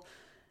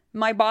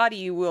 my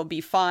body will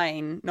be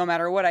fine no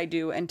matter what I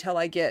do until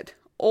I get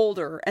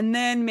older. And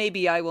then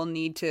maybe I will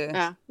need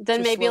to,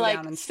 then maybe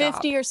like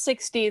 50 or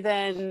 60,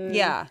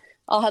 then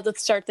I'll have to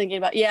start thinking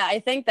about, I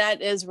think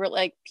that is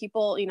like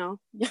people, you know,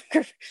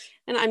 younger,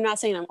 and I'm not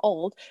saying I'm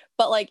old,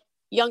 but like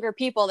younger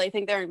people, they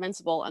think they're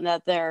invincible and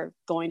that they're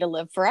going to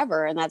live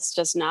forever. And that's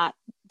just not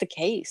the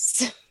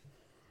case.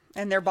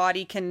 And their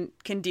body can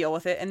deal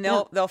with it, and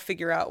they'll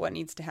figure out what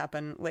needs to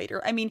happen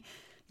later. I mean,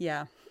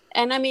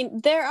 And I mean,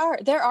 there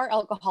are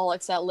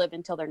alcoholics that live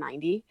until they're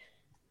 90.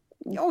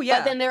 Oh yeah.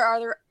 But then there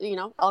are, you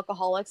know,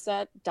 alcoholics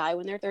that die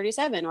when they're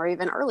 37 or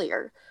even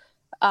earlier.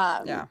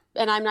 And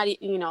I'm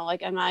not, you know,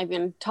 like I'm not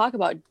even talk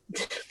about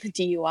the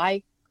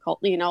DUI cult,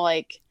 you know,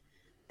 like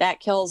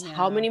that kills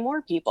how many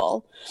more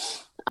people.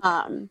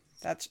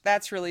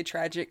 That's really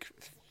tragic.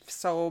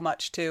 So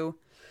much too.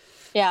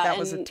 Yeah. That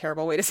was a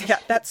terrible way to say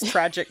that. That's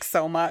tragic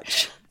so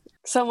much.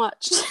 So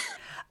much.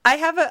 I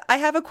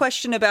have a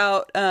question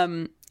about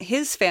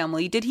his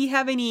family. Did he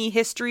have any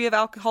history of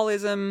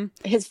alcoholism?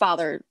 His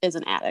father is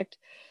an addict,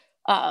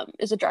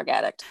 is a drug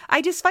addict.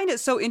 I just find it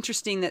so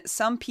interesting that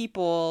some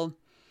people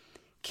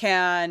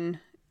can,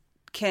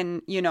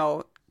 you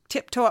know,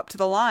 tiptoe up to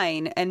the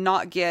line and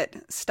not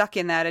get stuck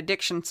in that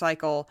addiction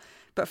cycle.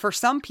 But for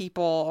some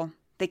people,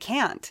 they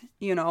can't,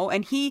 you know,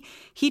 and he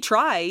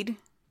tried,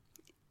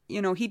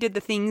 you know, he did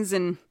the things,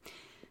 and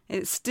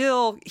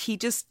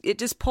it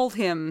just pulled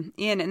him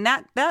in. And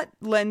that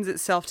lends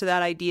itself to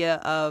that idea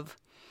of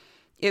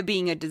it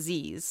being a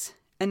disease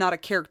and not a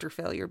character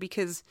failure,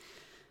 because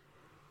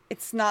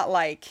it's not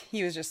like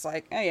he was just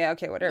like, oh yeah,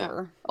 okay,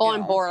 whatever. Yeah. Oh,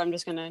 I'm bored.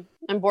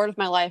 I'm bored with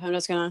my life. I'm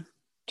just going to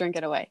drink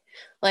it away.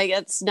 Like,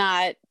 it's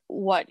not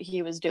what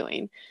he was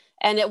doing.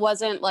 And it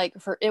wasn't like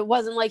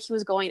he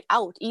was going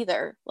out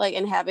either, like,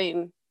 and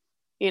having,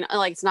 you know,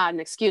 like, it's not an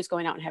excuse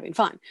going out and having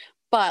fun,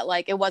 but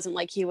like, it wasn't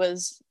like he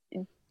was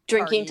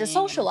drinking to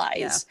socialize.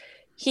 Yeah.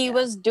 He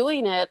was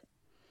doing it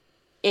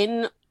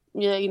in,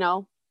 you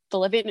know,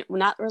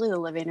 not really the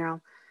living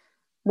room,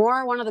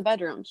 more one of the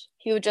bedrooms.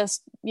 He would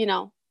just, you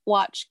know,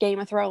 watch Game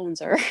of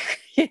Thrones or,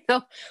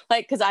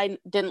 like, because I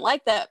didn't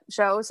like that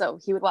show, so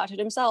he would watch it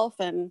himself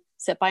and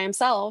sit by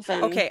himself.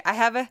 And Okay, I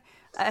have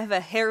a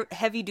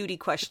heavy duty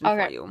question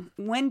for you.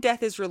 When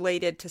death is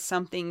related to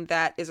something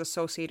that is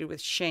associated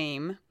with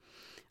shame,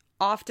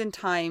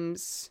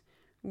 oftentimes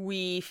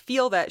we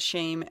feel that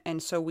shame,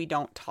 and so we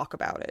don't talk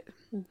about it.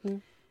 Mm-hmm.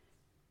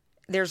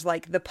 There's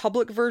like the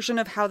public version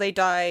of how they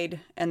died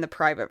and the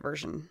private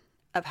version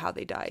of how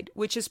they died,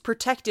 which is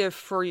protective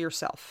for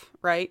yourself,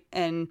 right?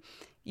 And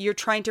you're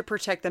trying to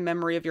protect the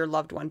memory of your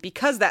loved one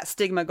because that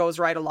stigma goes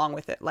right along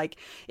with it. Like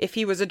if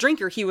he was a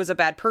drinker, he was a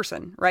bad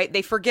person, right?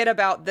 They forget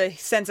about the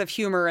sense of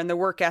humor and the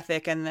work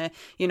ethic and the,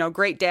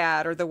 great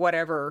dad or the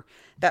whatever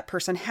that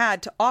person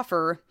had to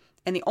offer.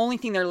 And the only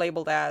thing they're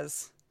labeled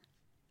as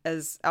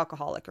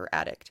alcoholic or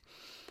addict.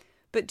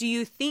 But do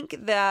you think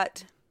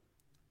that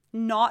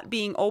not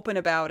being open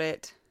about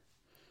it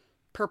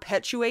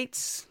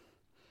perpetuates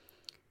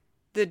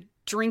the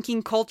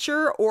drinking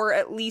culture, or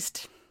at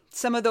least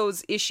some of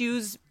those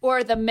issues?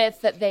 Or the myth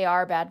that they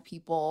are bad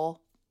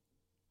people?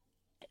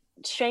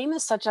 Shame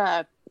is such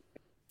a...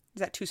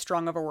 Is that too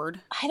strong of a word?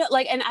 I don't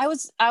like, and I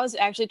was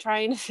actually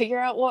trying to figure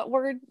out what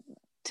word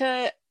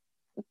to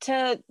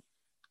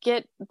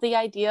get the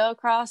idea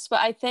across, but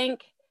I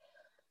think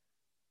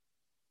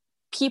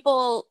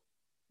people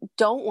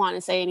don't want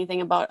to say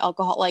anything about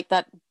alcohol, like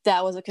that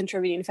was a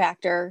contributing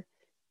factor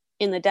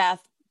in the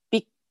death,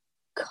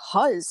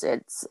 because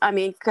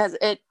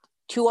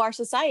to our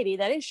society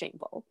that is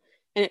shameful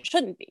and it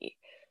shouldn't be.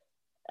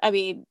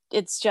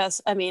 It's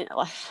just,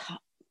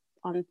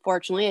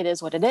 unfortunately it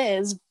is what it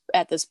is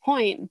at this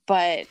point,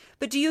 but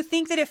do you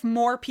think that if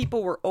more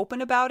people were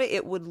open about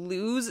it would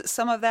lose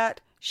some of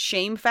that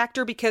shame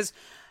factor? Because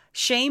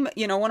shame,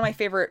 one of my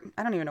favorite,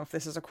 I don't even know if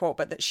this is a quote,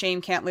 but that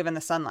shame can't live in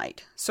the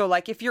sunlight. So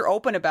like if you're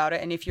open about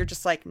it and if you're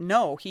just like,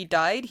 no, he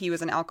died, he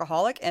was an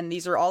alcoholic, and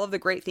these are all of the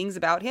great things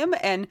about him,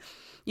 and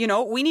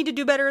we need to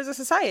do better as a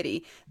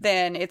society,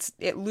 then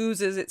it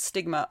loses its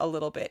stigma a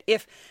little bit.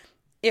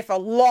 If a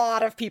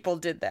lot of people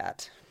did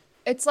that.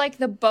 It's like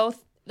the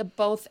both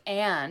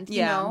and,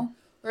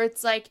 where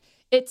it's like,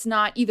 it's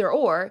not either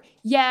or.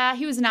 Yeah,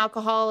 he was an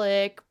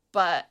alcoholic,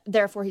 but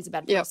therefore he's a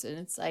bad person.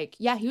 Yep. It's like,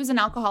 yeah, he was an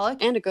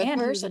alcoholic and a good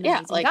person.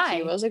 Yeah, like guy.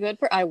 He was a good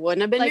person. I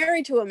wouldn't have been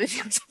married to him if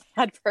he was a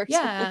bad person.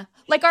 Yeah,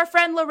 like our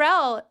friend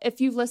Laurel.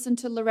 If you've listened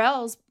to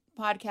Laurel's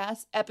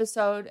podcast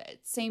episode,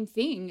 same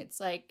thing. It's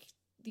like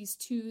these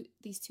two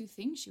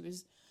things she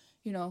was,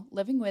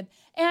 living with,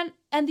 and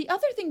the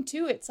other thing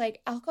too. It's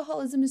like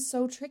alcoholism is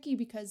so tricky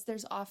because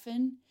there's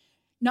often,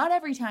 not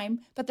every time,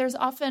 but there's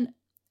often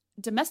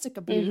domestic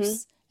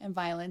abuse and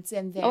violence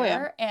in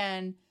there,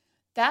 and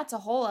that's a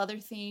whole other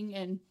thing.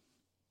 And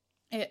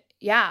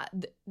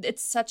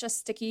it's such a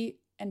sticky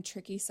and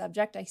tricky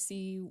subject. I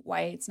see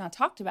why it's not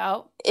talked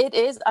about. It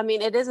is.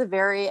 It is a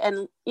very,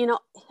 and you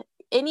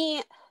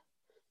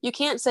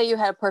can't say you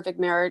had a perfect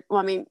marriage.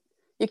 Well,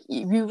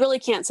 you really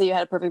can't say you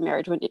had a perfect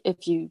marriage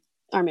if you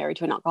are married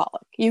to an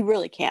alcoholic. You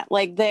really can't.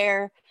 Like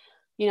there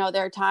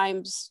are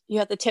times you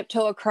have to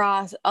tiptoe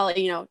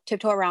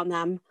around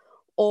them,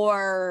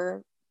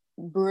 or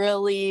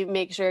really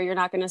make sure you're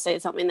not going to say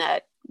something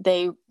that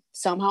they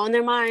somehow in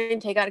their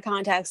mind take out of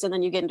context, and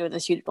then you get into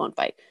this huge blown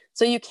fight.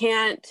 So you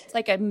can't. It's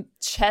like a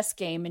chess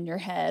game in your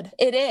head.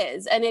 It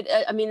is, and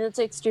it's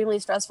extremely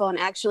stressful. And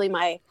actually,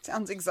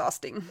 sounds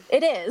exhausting.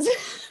 It is.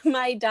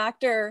 My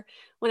doctor,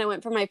 when I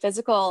went for my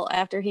physical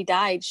after he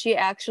died, she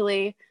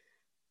actually,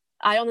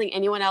 I don't think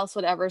anyone else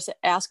would ever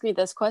ask me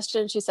this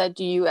question. She said,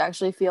 "Do you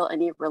actually feel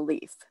any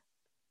relief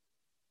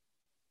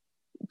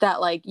that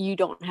like you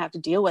don't have to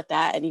deal with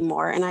that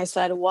anymore?" And I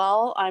said,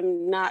 "Well,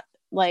 I'm not,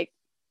 like,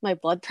 my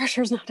blood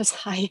pressure is not as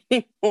high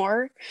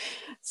anymore.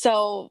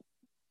 So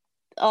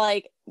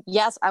like,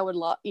 yes, I would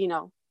love,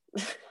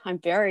 I'm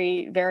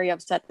very, very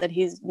upset that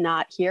he's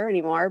not here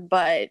anymore.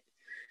 But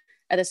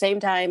at the same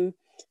time,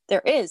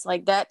 there is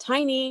like that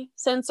tiny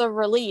sense of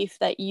relief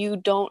that you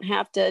don't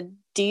have to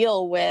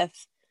deal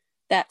with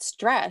that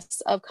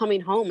stress of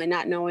coming home and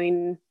not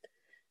knowing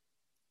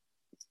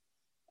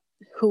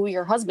who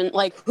your husband,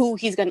 like who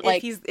he's going to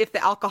like, if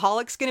the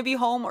alcoholic's going to be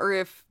home, or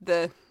if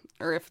the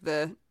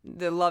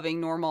loving,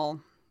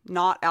 normal,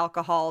 not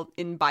alcohol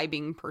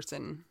imbibing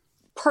person.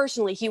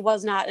 Personally, he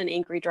was not an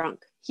angry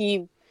drunk.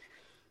 He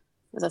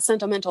was a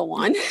sentimental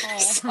one.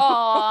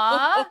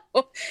 Aww.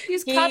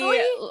 He's cuddly.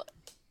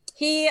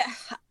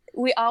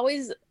 We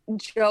always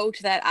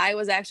joked that I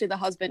was actually the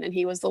husband and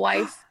he was the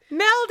wife.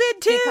 Mel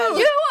did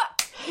too.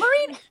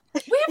 Maureen,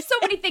 we have so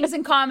many things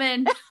in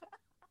common.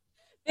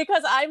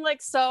 Because I'm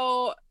like,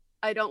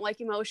 I don't like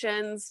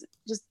emotions,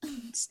 just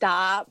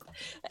stop.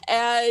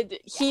 And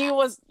he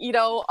was,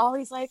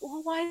 always like,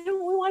 well, why don't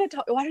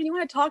you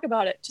want to talk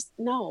about it? Just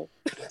no.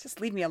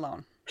 Just leave me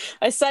alone.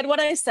 I said what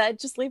I said,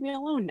 just leave me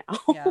alone now.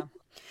 Yeah.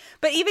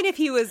 But even if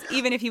he was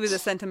a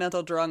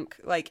sentimental drunk,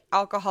 like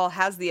alcohol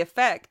has the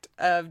effect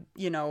of,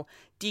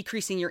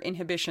 decreasing your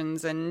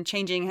inhibitions and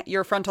changing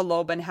your frontal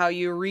lobe and how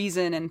you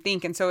reason and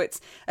think. And so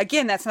it's,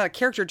 again, that's not a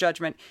character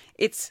judgment.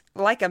 It's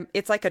like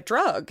a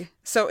drug.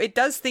 So it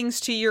does things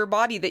to your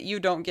body that you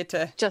don't get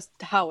to. Just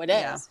how it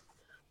is.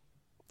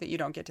 that you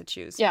don't get to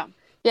choose.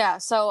 Yeah.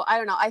 So I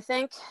don't know. I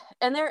think,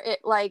 and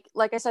like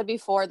I said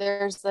before,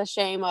 there's the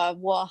shame of,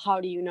 well, how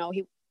do you know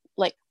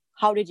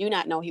how did you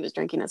not know he was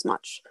drinking as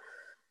much?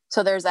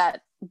 So there's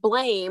that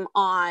blame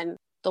on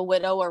the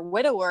widow or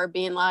widower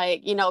being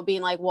like,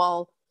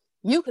 well,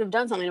 you could have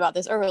done something about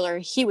this earlier.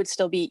 He would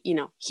still be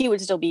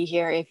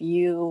here if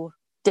you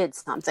did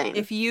something.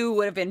 If you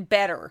would have been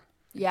better.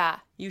 Yeah.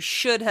 You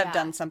should have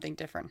done something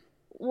different.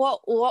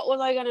 What was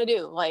I going to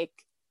do? Like,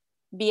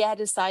 be at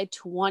his side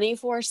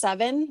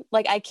 24/7?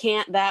 Like, I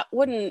can't, that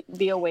wouldn't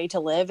be a way to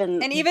live.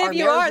 And even if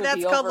you are,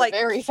 that's called like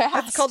very fast.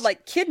 That's called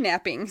like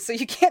kidnapping. So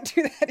you can't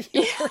do that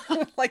either.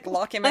 Yeah. Like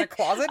lock him in a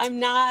closet. I'm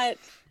not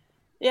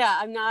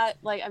going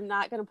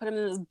to put him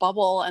in this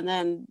bubble and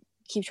then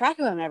keep track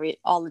of him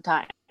all the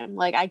time.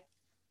 Like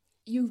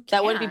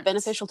that wouldn't be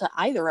beneficial to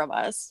either of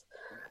us.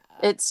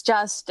 It's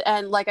just,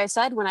 and like I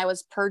said, when I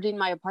was purging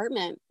my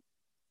apartment,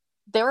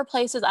 there were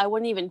places I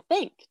wouldn't even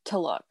think to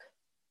look.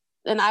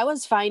 And I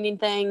was finding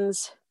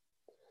things,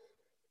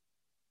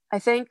 I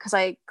think, because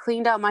I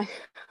cleaned out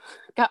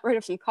got rid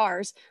of some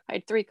cars. I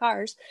had 3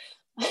 cars.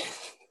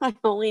 I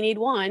only need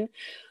 1.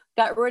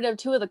 Got rid of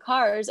 2 of the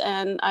cars,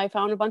 and I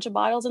found a bunch of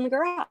bottles in the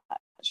garage.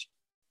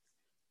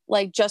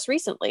 Like, just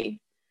recently.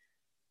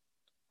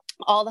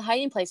 All the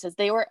hiding places,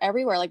 they were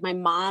everywhere. Like, my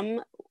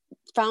mom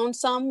found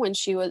some when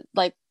she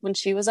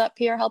was up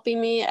here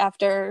helping me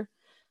after,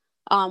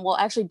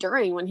 actually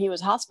during when he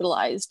was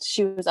hospitalized.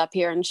 She was up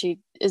here, and she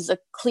is a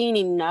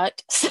cleaning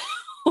nut.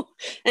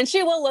 And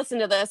she will listen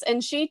to this,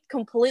 and she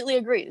completely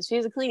agrees.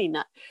 She's a cleaning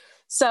nut.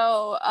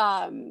 So,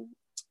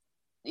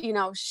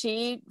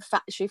 she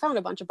found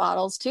a bunch of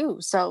bottles too.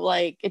 So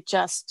like, it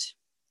just,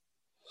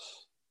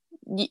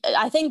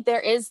 I think there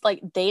is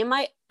like, they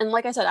might, and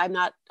like I said,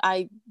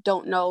 I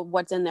don't know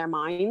what's in their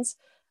minds,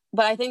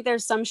 but I think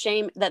there's some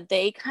shame that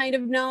they kind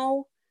of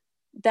know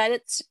that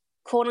it's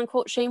quote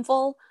unquote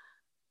shameful.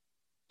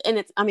 And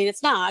it's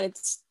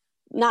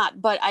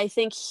not, but I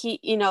think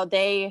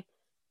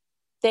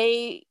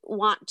they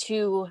want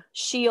to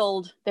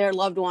shield their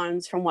loved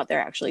ones from what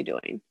they're actually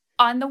doing.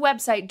 On the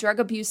website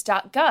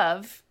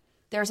drugabuse.gov,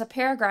 there's a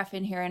paragraph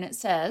in here and it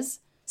says,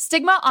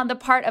 stigma on the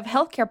part of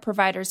healthcare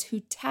providers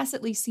who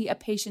tacitly see a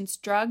patient's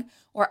drug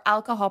or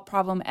alcohol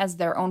problem as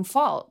their own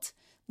fault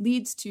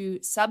leads to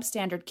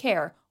substandard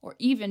care or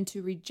even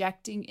to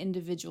rejecting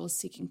individuals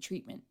seeking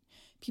treatment.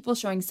 People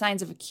showing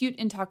signs of acute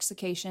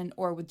intoxication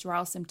or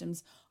withdrawal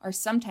symptoms are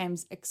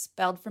sometimes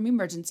expelled from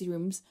emergency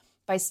rooms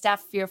by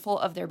staff fearful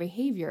of their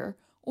behavior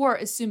or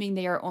assuming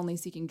they are only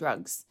seeking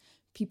drugs.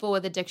 People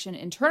with addiction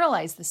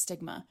internalize the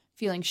stigma,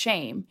 feeling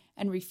shame,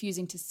 and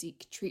refusing to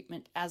seek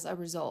treatment as a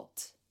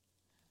result.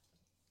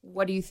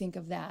 What do you think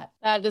of that?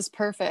 That is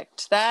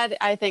perfect. That,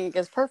 I think,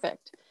 is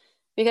perfect.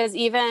 Because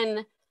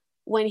even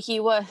when he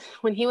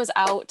was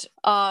out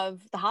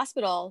of the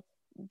hospital,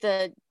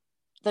 the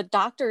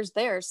doctors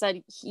there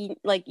said you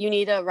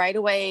need to right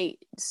away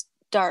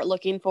start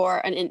looking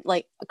for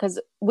because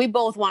we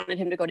both wanted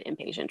him to go to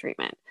inpatient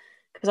treatment.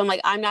 Because I'm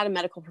like, I'm not a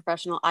medical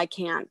professional. I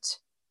can't.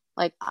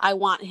 Like, I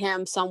want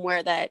him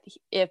somewhere that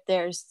if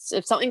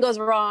something goes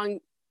wrong,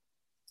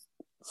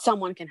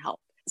 someone can help.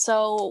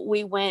 So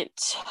we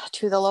went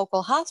to the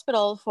local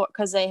hospital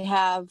because they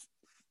have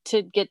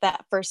to get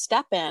that first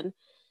step in.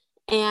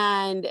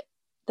 And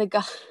the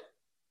guy,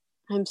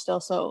 I'm still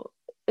so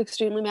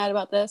extremely mad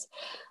about this.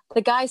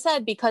 The guy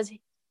said because,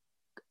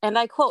 and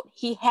I quote,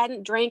 he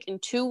hadn't drank in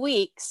 2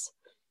 weeks,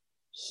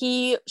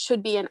 he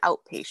should be an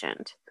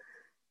outpatient.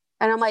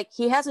 And I'm like,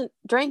 he hasn't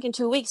drank in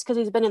 2 weeks because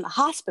he's been in the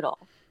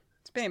hospital.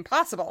 It's been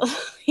impossible.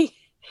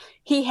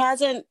 He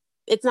hasn't,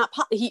 it's not,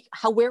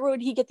 where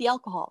would he get the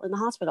alcohol in the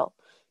hospital?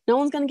 No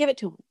one's going to give it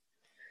to him.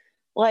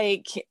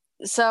 Like,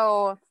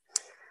 so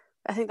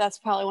I think that's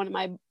probably one of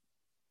my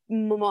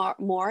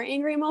more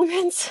angry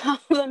moments of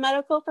the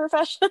medical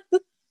profession.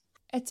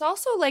 It's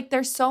also like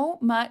there's so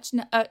much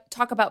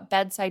talk about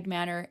bedside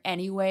manner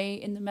anyway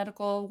in the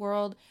medical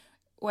world,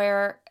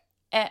 where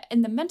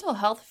in the mental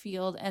health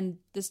field and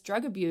this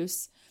drug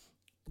abuse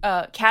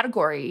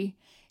category,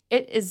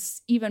 it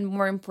is even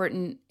more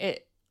important,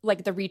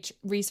 like the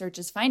research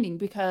is finding,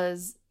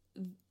 because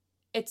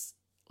it's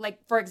like,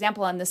 for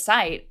example, on the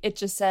site, it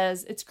just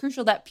says it's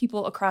crucial that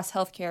people across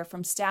healthcare,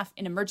 from staff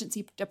in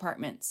emergency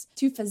departments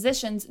to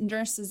physicians,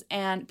 nurses,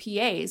 and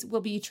PAs,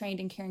 will be trained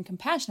in caring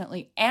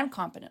compassionately and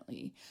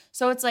competently.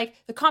 So it's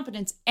like the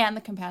competence and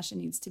the compassion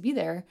needs to be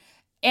there,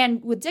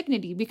 and with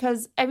dignity,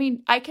 because I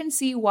mean, I can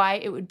see why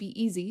it would be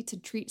easy to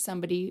treat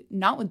somebody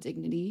not with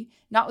dignity,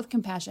 not with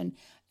compassion,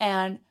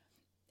 and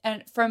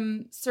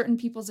from certain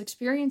people's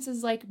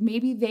experiences, like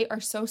maybe they are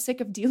so sick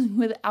of dealing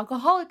with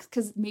alcoholics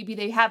because maybe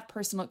they have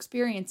personal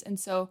experience and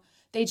so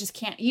they just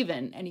can't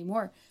even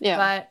anymore. Yeah.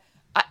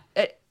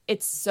 But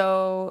it's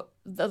so,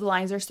 the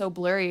lines are so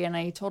blurry, and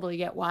I totally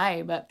get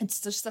why, but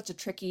it's just such a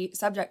tricky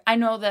subject. I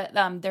know that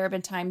there have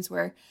been times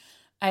where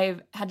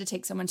I've had to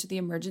take someone to the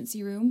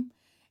emergency room,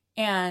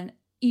 and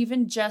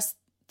even just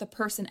the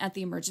person at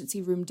the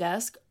emergency room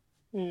desk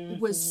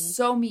was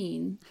so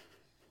mean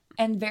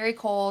and very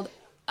cold.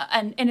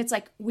 And it's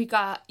like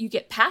you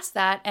get past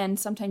that, and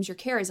sometimes your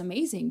care is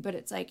amazing, but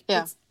it's like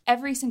it's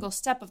every single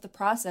step of the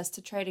process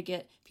to try to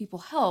get people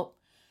help.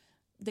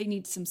 They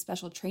need some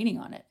special training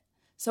on it.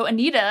 So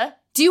Anita,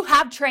 do you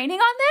have training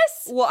on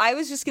this? Well, I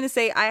was just going to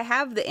say I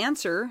have the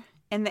answer,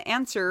 and the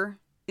answer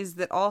is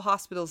that all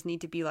hospitals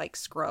need to be like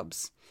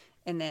Scrubs,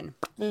 and then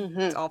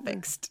it's all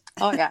fixed.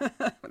 Oh yeah.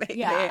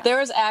 There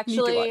was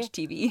actually need to watch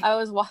TV. I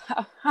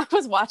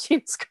was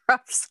watching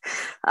Scrubs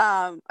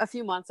a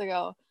few months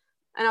ago,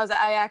 and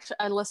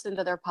I listened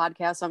to their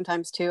podcast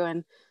sometimes too,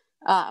 and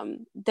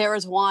there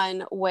was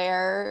one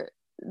where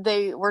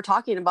they were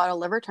talking about a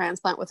liver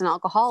transplant with an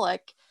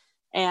alcoholic,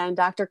 and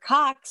Dr.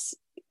 Cox,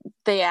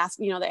 they asked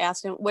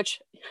him, which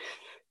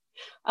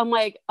I'm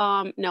like,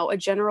 no, a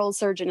general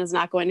surgeon is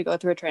not going to go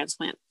through a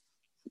transplant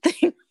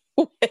thing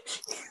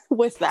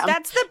with them.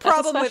 That's the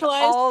problem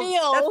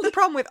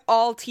with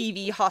all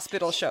TV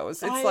hospital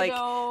shows. It's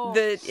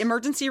the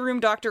emergency room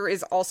doctor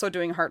is also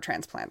doing heart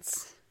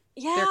transplants.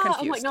 Yeah, they're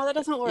confused. I'm like, no, that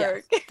doesn't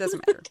work. Yeah, it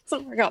doesn't matter. It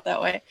doesn't work out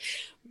that way.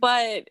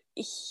 But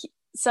he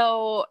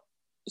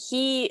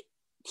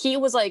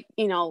was like,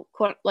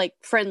 quote, like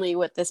friendly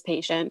with this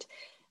patient.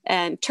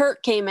 And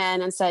Turk came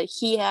in and said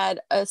he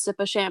had a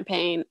sip of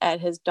champagne at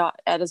his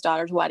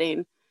daughter's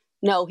wedding.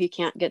 No, he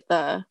can't get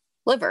the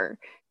liver.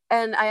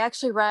 And I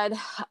actually read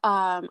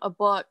a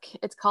book.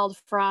 It's called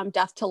From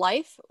Death to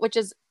Life, which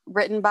is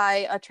written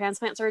by a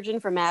transplant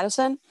surgeon from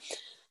Madison.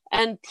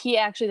 And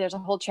there's a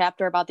whole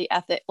chapter about the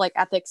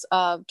ethics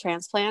of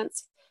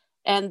transplants.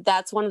 And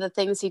that's one of the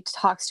things he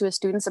talks to his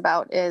students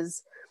about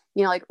is,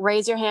 like,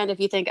 raise your hand if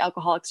you think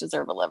alcoholics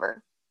deserve a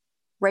liver.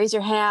 Raise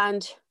your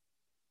hand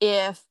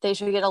if they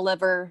should get a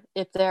liver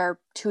if they're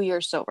 2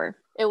 years sober.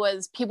 It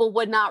was people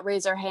would not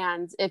raise their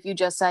hands if you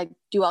just said,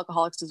 do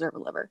alcoholics deserve a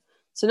liver?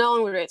 So no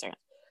one would raise their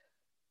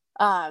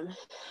hand.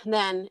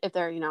 Then if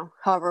they're,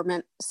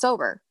 however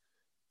sober,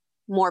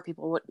 more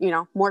people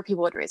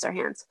would raise their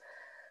hands.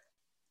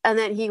 And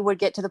then he would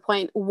get to the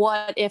point,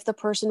 what if the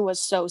person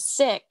was so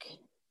sick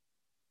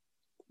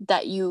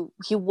that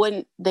they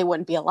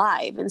wouldn't be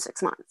alive in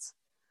 6 months?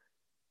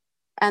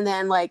 And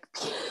then like,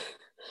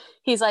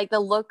 he's like, the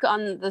look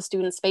on the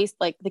students' face,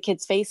 like the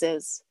kids'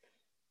 faces,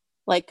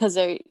 like, cause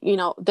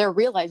they're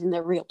realizing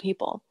they're real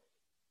people.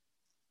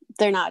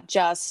 They're not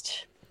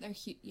just, they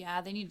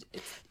need,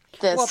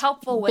 this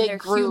helpful when they're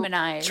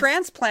humanized.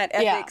 Transplant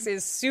ethics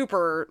is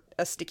super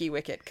a sticky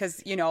wicket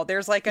because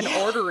there's like an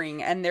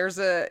ordering and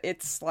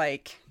it's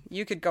like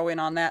you could go in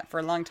on that for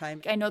a long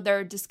time. I know there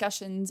are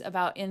discussions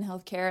about in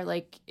healthcare,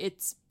 like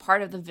it's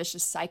part of the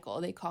vicious cycle,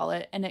 they call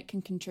it, and it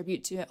can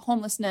contribute to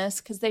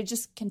homelessness because they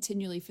just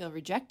continually feel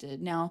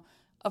rejected. Now,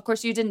 of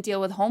course, you didn't deal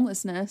with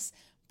homelessness,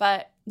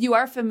 but you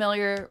are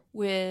familiar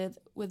with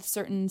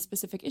certain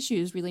specific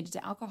issues related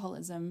to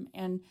alcoholism.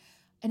 And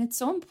it's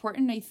so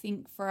important, I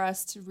think, for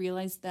us to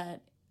realize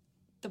that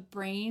the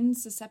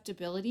brain's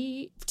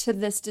susceptibility to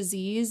this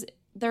disease,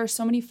 there are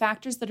so many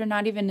factors that are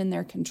not even in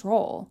their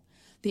control,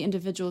 the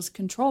individual's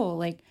control,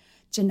 like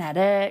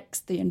genetics,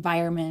 the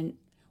environment,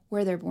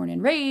 where they're born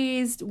and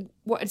raised,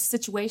 what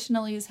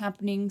situationally is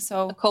happening.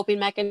 So a coping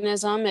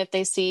mechanism, if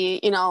they see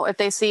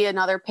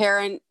another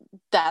parent,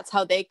 that's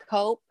how they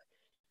cope.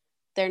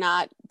 They're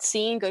not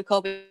seeing good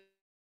coping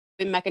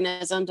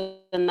mechanisms.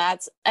 And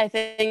that's, I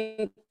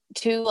think,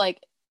 too,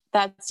 like,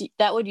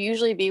 that would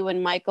usually be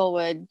when Michael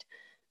would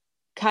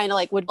kind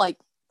of would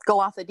go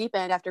off the deep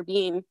end after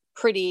being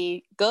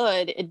pretty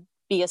good. It'd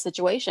be a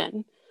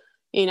situation,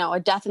 a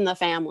death in the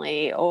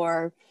family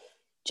or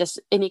just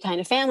any kind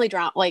of family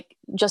drama, like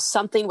just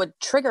something would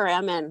trigger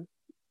him and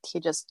he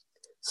just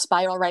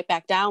spiral right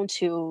back down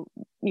to,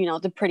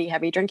 the pretty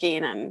heavy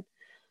drinking and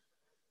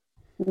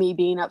me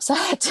being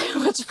upset,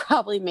 which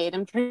probably made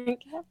him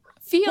drink.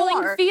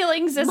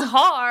 Feelings is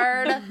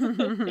hard.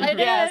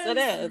 It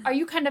is. Are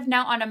you kind of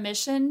now on a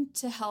mission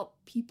to help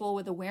people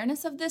with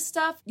awareness of this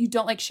stuff? You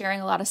don't like sharing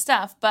a lot of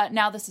stuff, but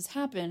now this has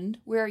happened.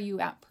 Where are you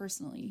at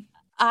personally?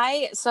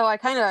 I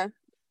kind of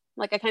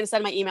said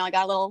in my email, I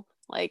got a little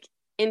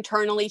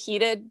internally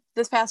heated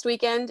this past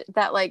weekend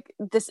that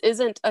this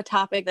isn't a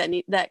topic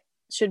that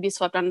should be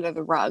swept under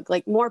the rug.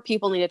 More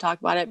people need to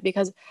talk about it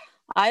because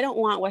I don't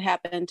want what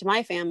happened to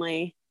my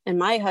family and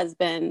my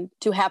husband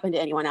to happen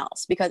to anyone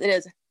else because it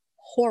is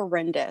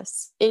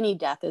horrendous. Any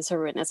death is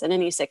horrendous and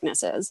any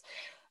sickness is,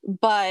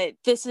 but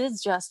this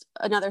is just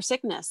another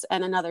sickness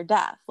and another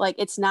death.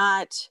 It's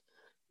not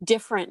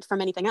different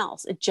from anything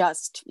else.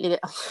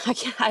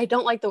 I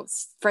don't like the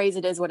phrase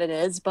 "it is what it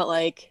is," but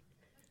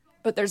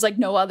there's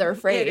no other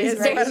phrase.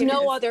 There's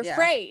no other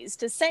phrase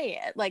to say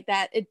it like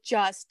that. It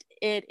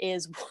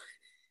is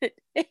what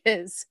it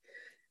is.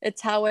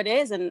 It's how it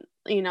is. And,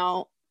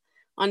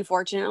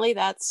 unfortunately,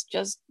 that's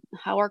just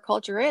how our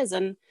culture is.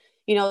 And,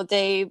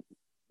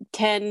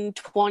 10,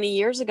 20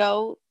 years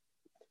ago,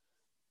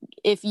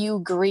 if you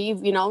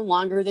grieve,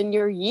 longer than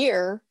your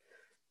year,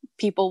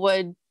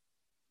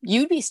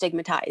 you'd be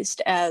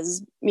stigmatized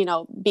as,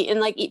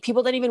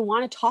 people didn't even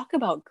want to talk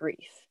about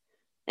grief.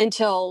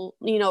 until,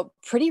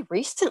 pretty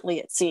recently,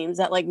 it seems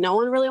that like no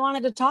one really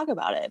wanted to talk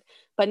about it.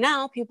 But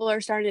now people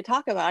are starting to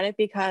talk about it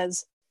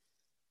because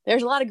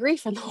there's a lot of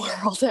grief in the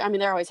world. I mean,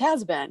 there always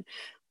has been,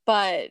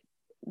 but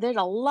there's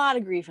a lot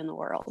of grief in the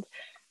world.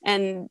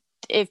 And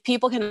if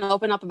people can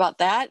open up about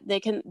that,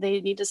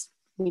 we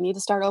need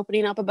to start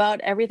opening up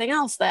about everything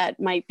else that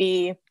might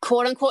be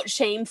quote unquote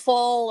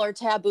shameful or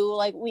taboo.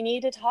 Like, we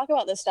need to talk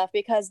about this stuff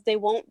because they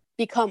won't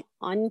become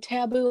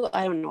untaboo.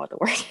 I don't know what the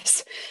word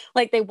is.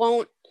 Like, it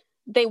won't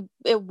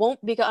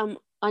become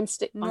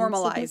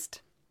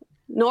Normalized.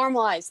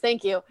 Normalized.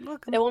 Thank you.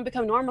 Welcome. It won't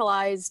become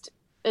normalized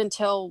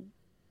until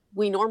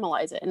we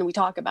normalize it and we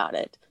talk about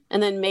it.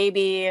 And then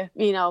maybe,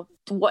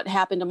 what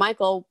happened to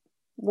Michael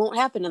won't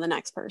happen to the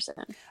next person.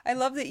 I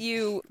love that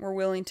you were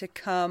willing to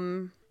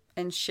come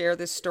and share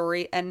this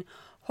story and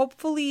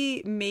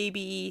hopefully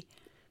maybe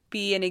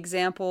be an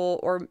example,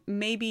 or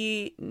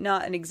maybe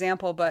not an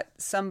example, but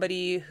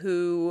somebody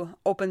who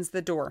opens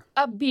the door.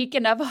 A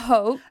beacon of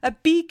hope. A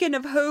beacon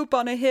of hope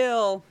on a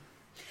hill.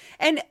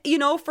 And,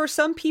 for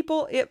some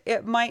people, they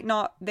might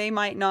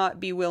not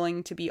be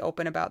willing to be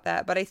open about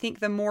that. But I think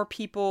the more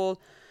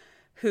people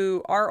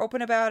who are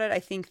open about it, I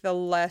think the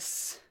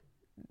less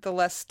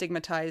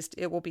stigmatized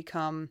it will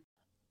become.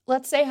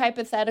 Let's say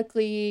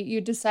hypothetically you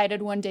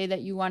decided one day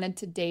that you wanted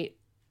to date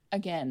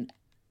again.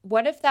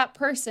 What if that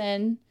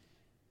person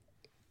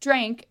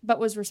drank but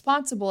was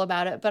responsible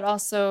about it, but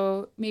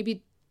also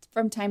maybe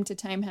from time to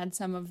time had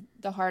some of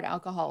the hard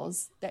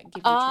alcohols that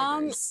give you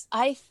triggers?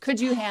 Could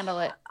you handle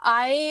it?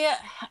 I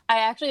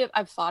actually,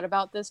 I've thought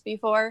about this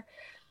before.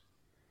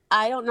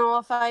 I don't know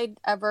if I'd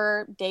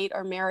ever date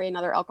or marry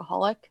another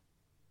alcoholic.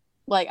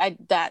 Like, I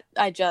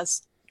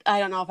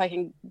don't know if I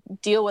can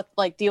deal with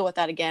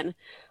that again.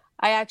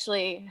 I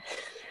actually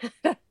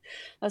I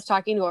was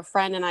talking to a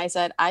friend and I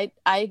said, I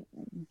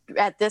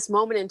at this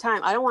moment in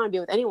time, I don't want to be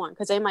with anyone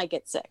because they might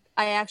get sick.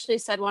 I actually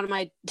said one of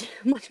my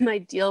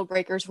deal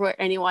breakers for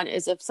anyone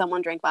is if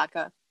someone drank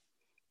vodka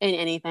in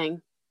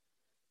anything.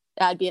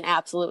 That'd be an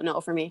absolute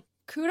no for me.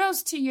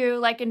 Kudos to you,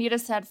 like Anita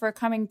said, for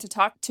coming to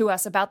talk to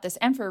us about this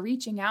and for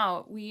reaching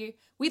out. We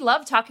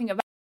love talking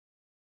about,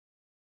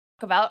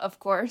 of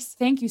course.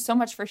 Thank you so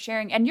much for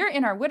sharing. And you're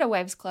in our Widow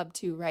Wives Club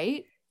too,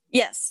 right?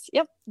 Yes.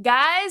 Yep.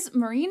 Guys,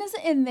 Marina's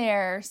in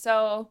there,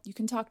 so you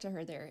can talk to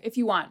her there if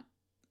you want,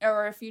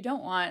 or if you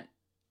don't want,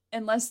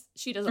 unless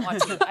she doesn't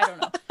want to. I don't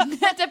know.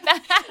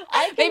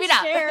 I can Maybe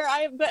not. share.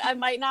 But I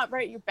might not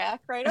write you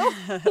back right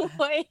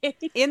away.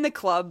 In the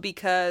club,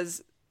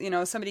 because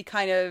somebody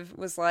kind of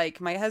was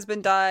like, my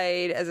husband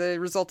died as a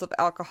result of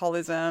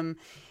alcoholism.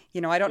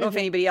 I don't know if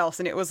anybody else,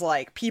 and it was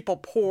like people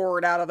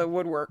poured out of the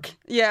woodwork.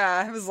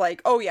 Yeah, it was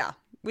like, oh yeah,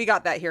 we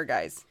got that here,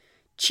 guys.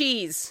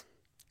 Cheese.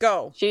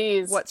 Go.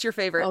 Jeez. What's your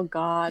favorite? Oh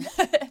God.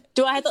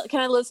 Can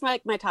I list my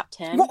top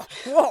 10?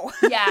 Whoa.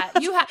 Yeah,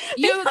 you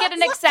get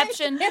an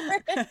exception.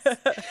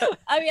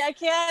 I mean, I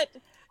can't.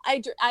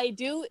 I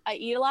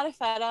eat a lot of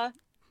feta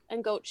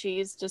and goat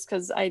cheese just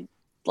because I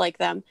like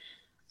them.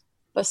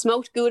 But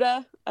smoked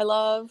Gouda, I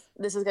love.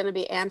 This is going to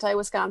be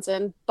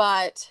anti-Wisconsin,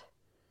 but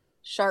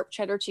sharp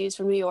cheddar cheese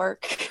from New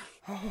York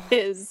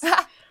is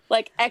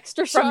like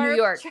extra sharp. From New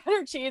York.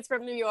 Cheddar cheese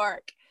from New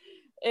York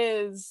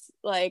is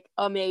like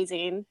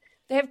amazing.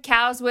 They have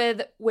cows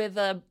with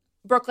a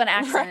Brooklyn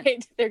accent.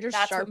 Right. They're just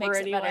That's what sharper makes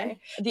it anyway.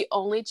 The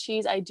only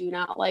cheese I do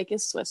not like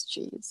is Swiss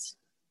cheese.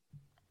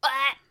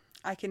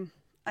 I can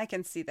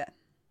see that.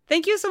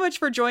 Thank you so much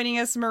for joining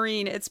us,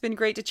 Maureen. It's been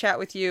great to chat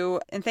with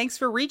you. And thanks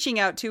for reaching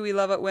out, too. We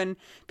love it when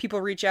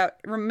people reach out.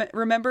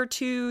 Remember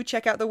to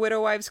check out the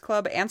Widow Wives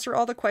Club. Answer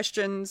all the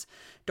questions.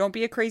 Don't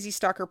be a crazy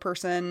stalker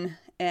person.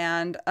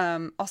 And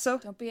also...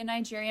 Don't be a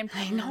Nigerian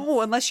prince. I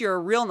know, unless you're a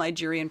real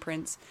Nigerian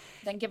prince.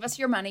 Then give us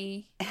your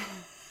money.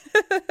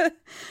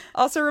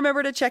 Also,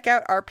 remember to check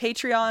out our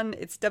Patreon.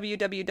 It's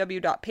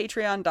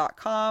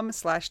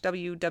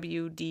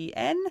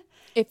www.patreon.com/WWDN.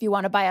 If you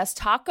want to buy us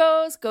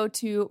tacos, go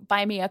to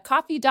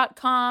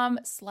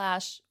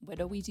buymeacoffee.com/What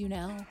Do We Do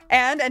Now.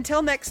 And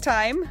until next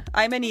time,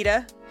 I'm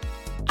Anita.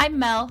 I'm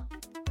Mel.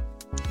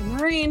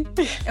 Maureen.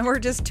 And we're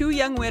just two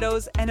young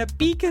widows and a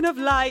beacon of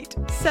light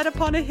set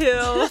upon a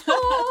hill.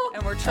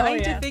 And we're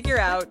trying to figure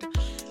out,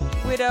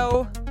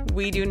 widow,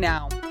 we do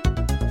now.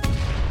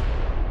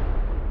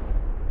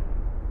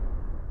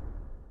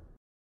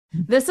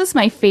 This is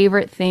my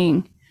favorite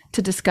thing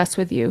to discuss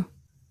with you.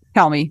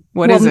 Tell me,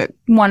 what is it?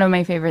 One of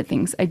my favorite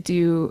things. I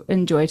do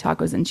enjoy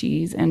tacos and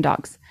cheese and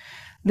dogs.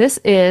 This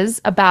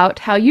is about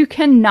how you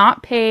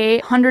cannot pay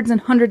hundreds and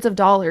hundreds of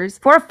dollars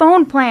for a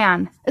phone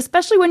plan,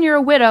 especially when you're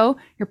a widow,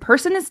 your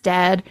person is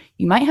dead,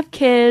 you might have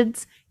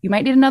kids, you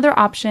might need another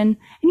option, and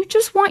you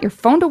just want your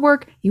phone to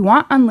work, you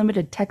want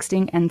unlimited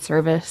texting and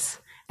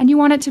service, and you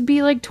want it to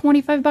be like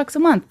 $25 a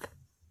month.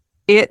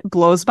 It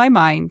blows my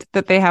mind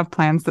that they have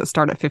plans that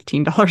start at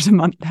 $15 a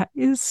month. That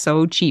is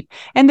so cheap.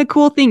 And the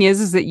cool thing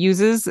is it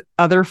uses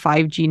other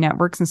 5G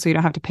networks, and so you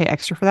don't have to pay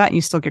extra for that, and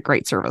you still get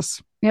great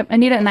service. Yep,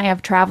 Anita and I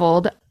have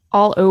traveled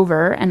all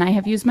over, and I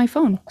have used my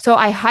phone. So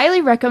I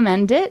highly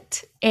recommend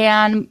it.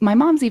 And my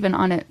mom's even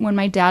on it. When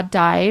my dad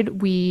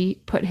died, we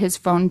put his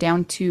phone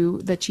down to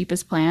the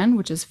cheapest plan,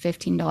 which is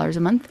 $15 a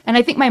month. And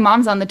I think my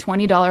mom's on the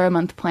 $20 a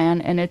month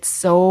plan, and it's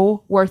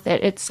so worth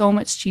it. It's so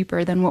much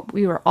cheaper than what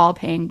we were all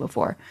paying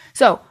before.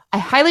 So I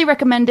highly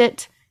recommend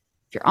it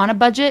if you're on a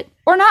budget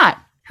or not.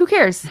 Who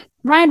cares?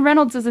 Ryan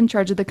Reynolds is in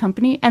charge of the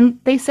company, and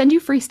they send you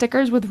free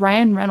stickers with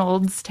Ryan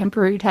Reynolds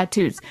temporary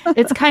tattoos.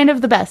 It's kind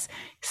of the best.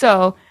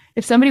 So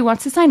if somebody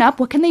wants to sign up,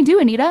 what can they do,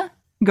 Anita?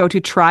 Go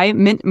to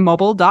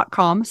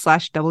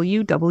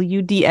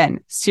trymintmobile.com/WWDN.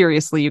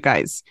 Seriously, you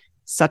guys.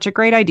 Such a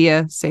great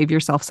idea. Save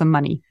yourself some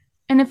money.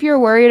 And if you're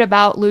worried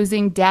about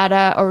losing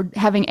data or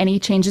having any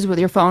changes with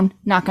your phone,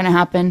 not going to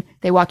happen.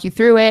 They walk you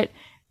through it.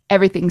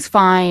 Everything's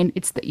fine.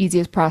 It's the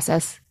easiest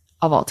process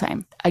of all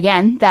time.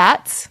 Again,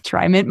 that's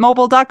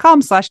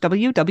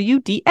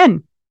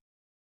trymintmobile.com/WWDN.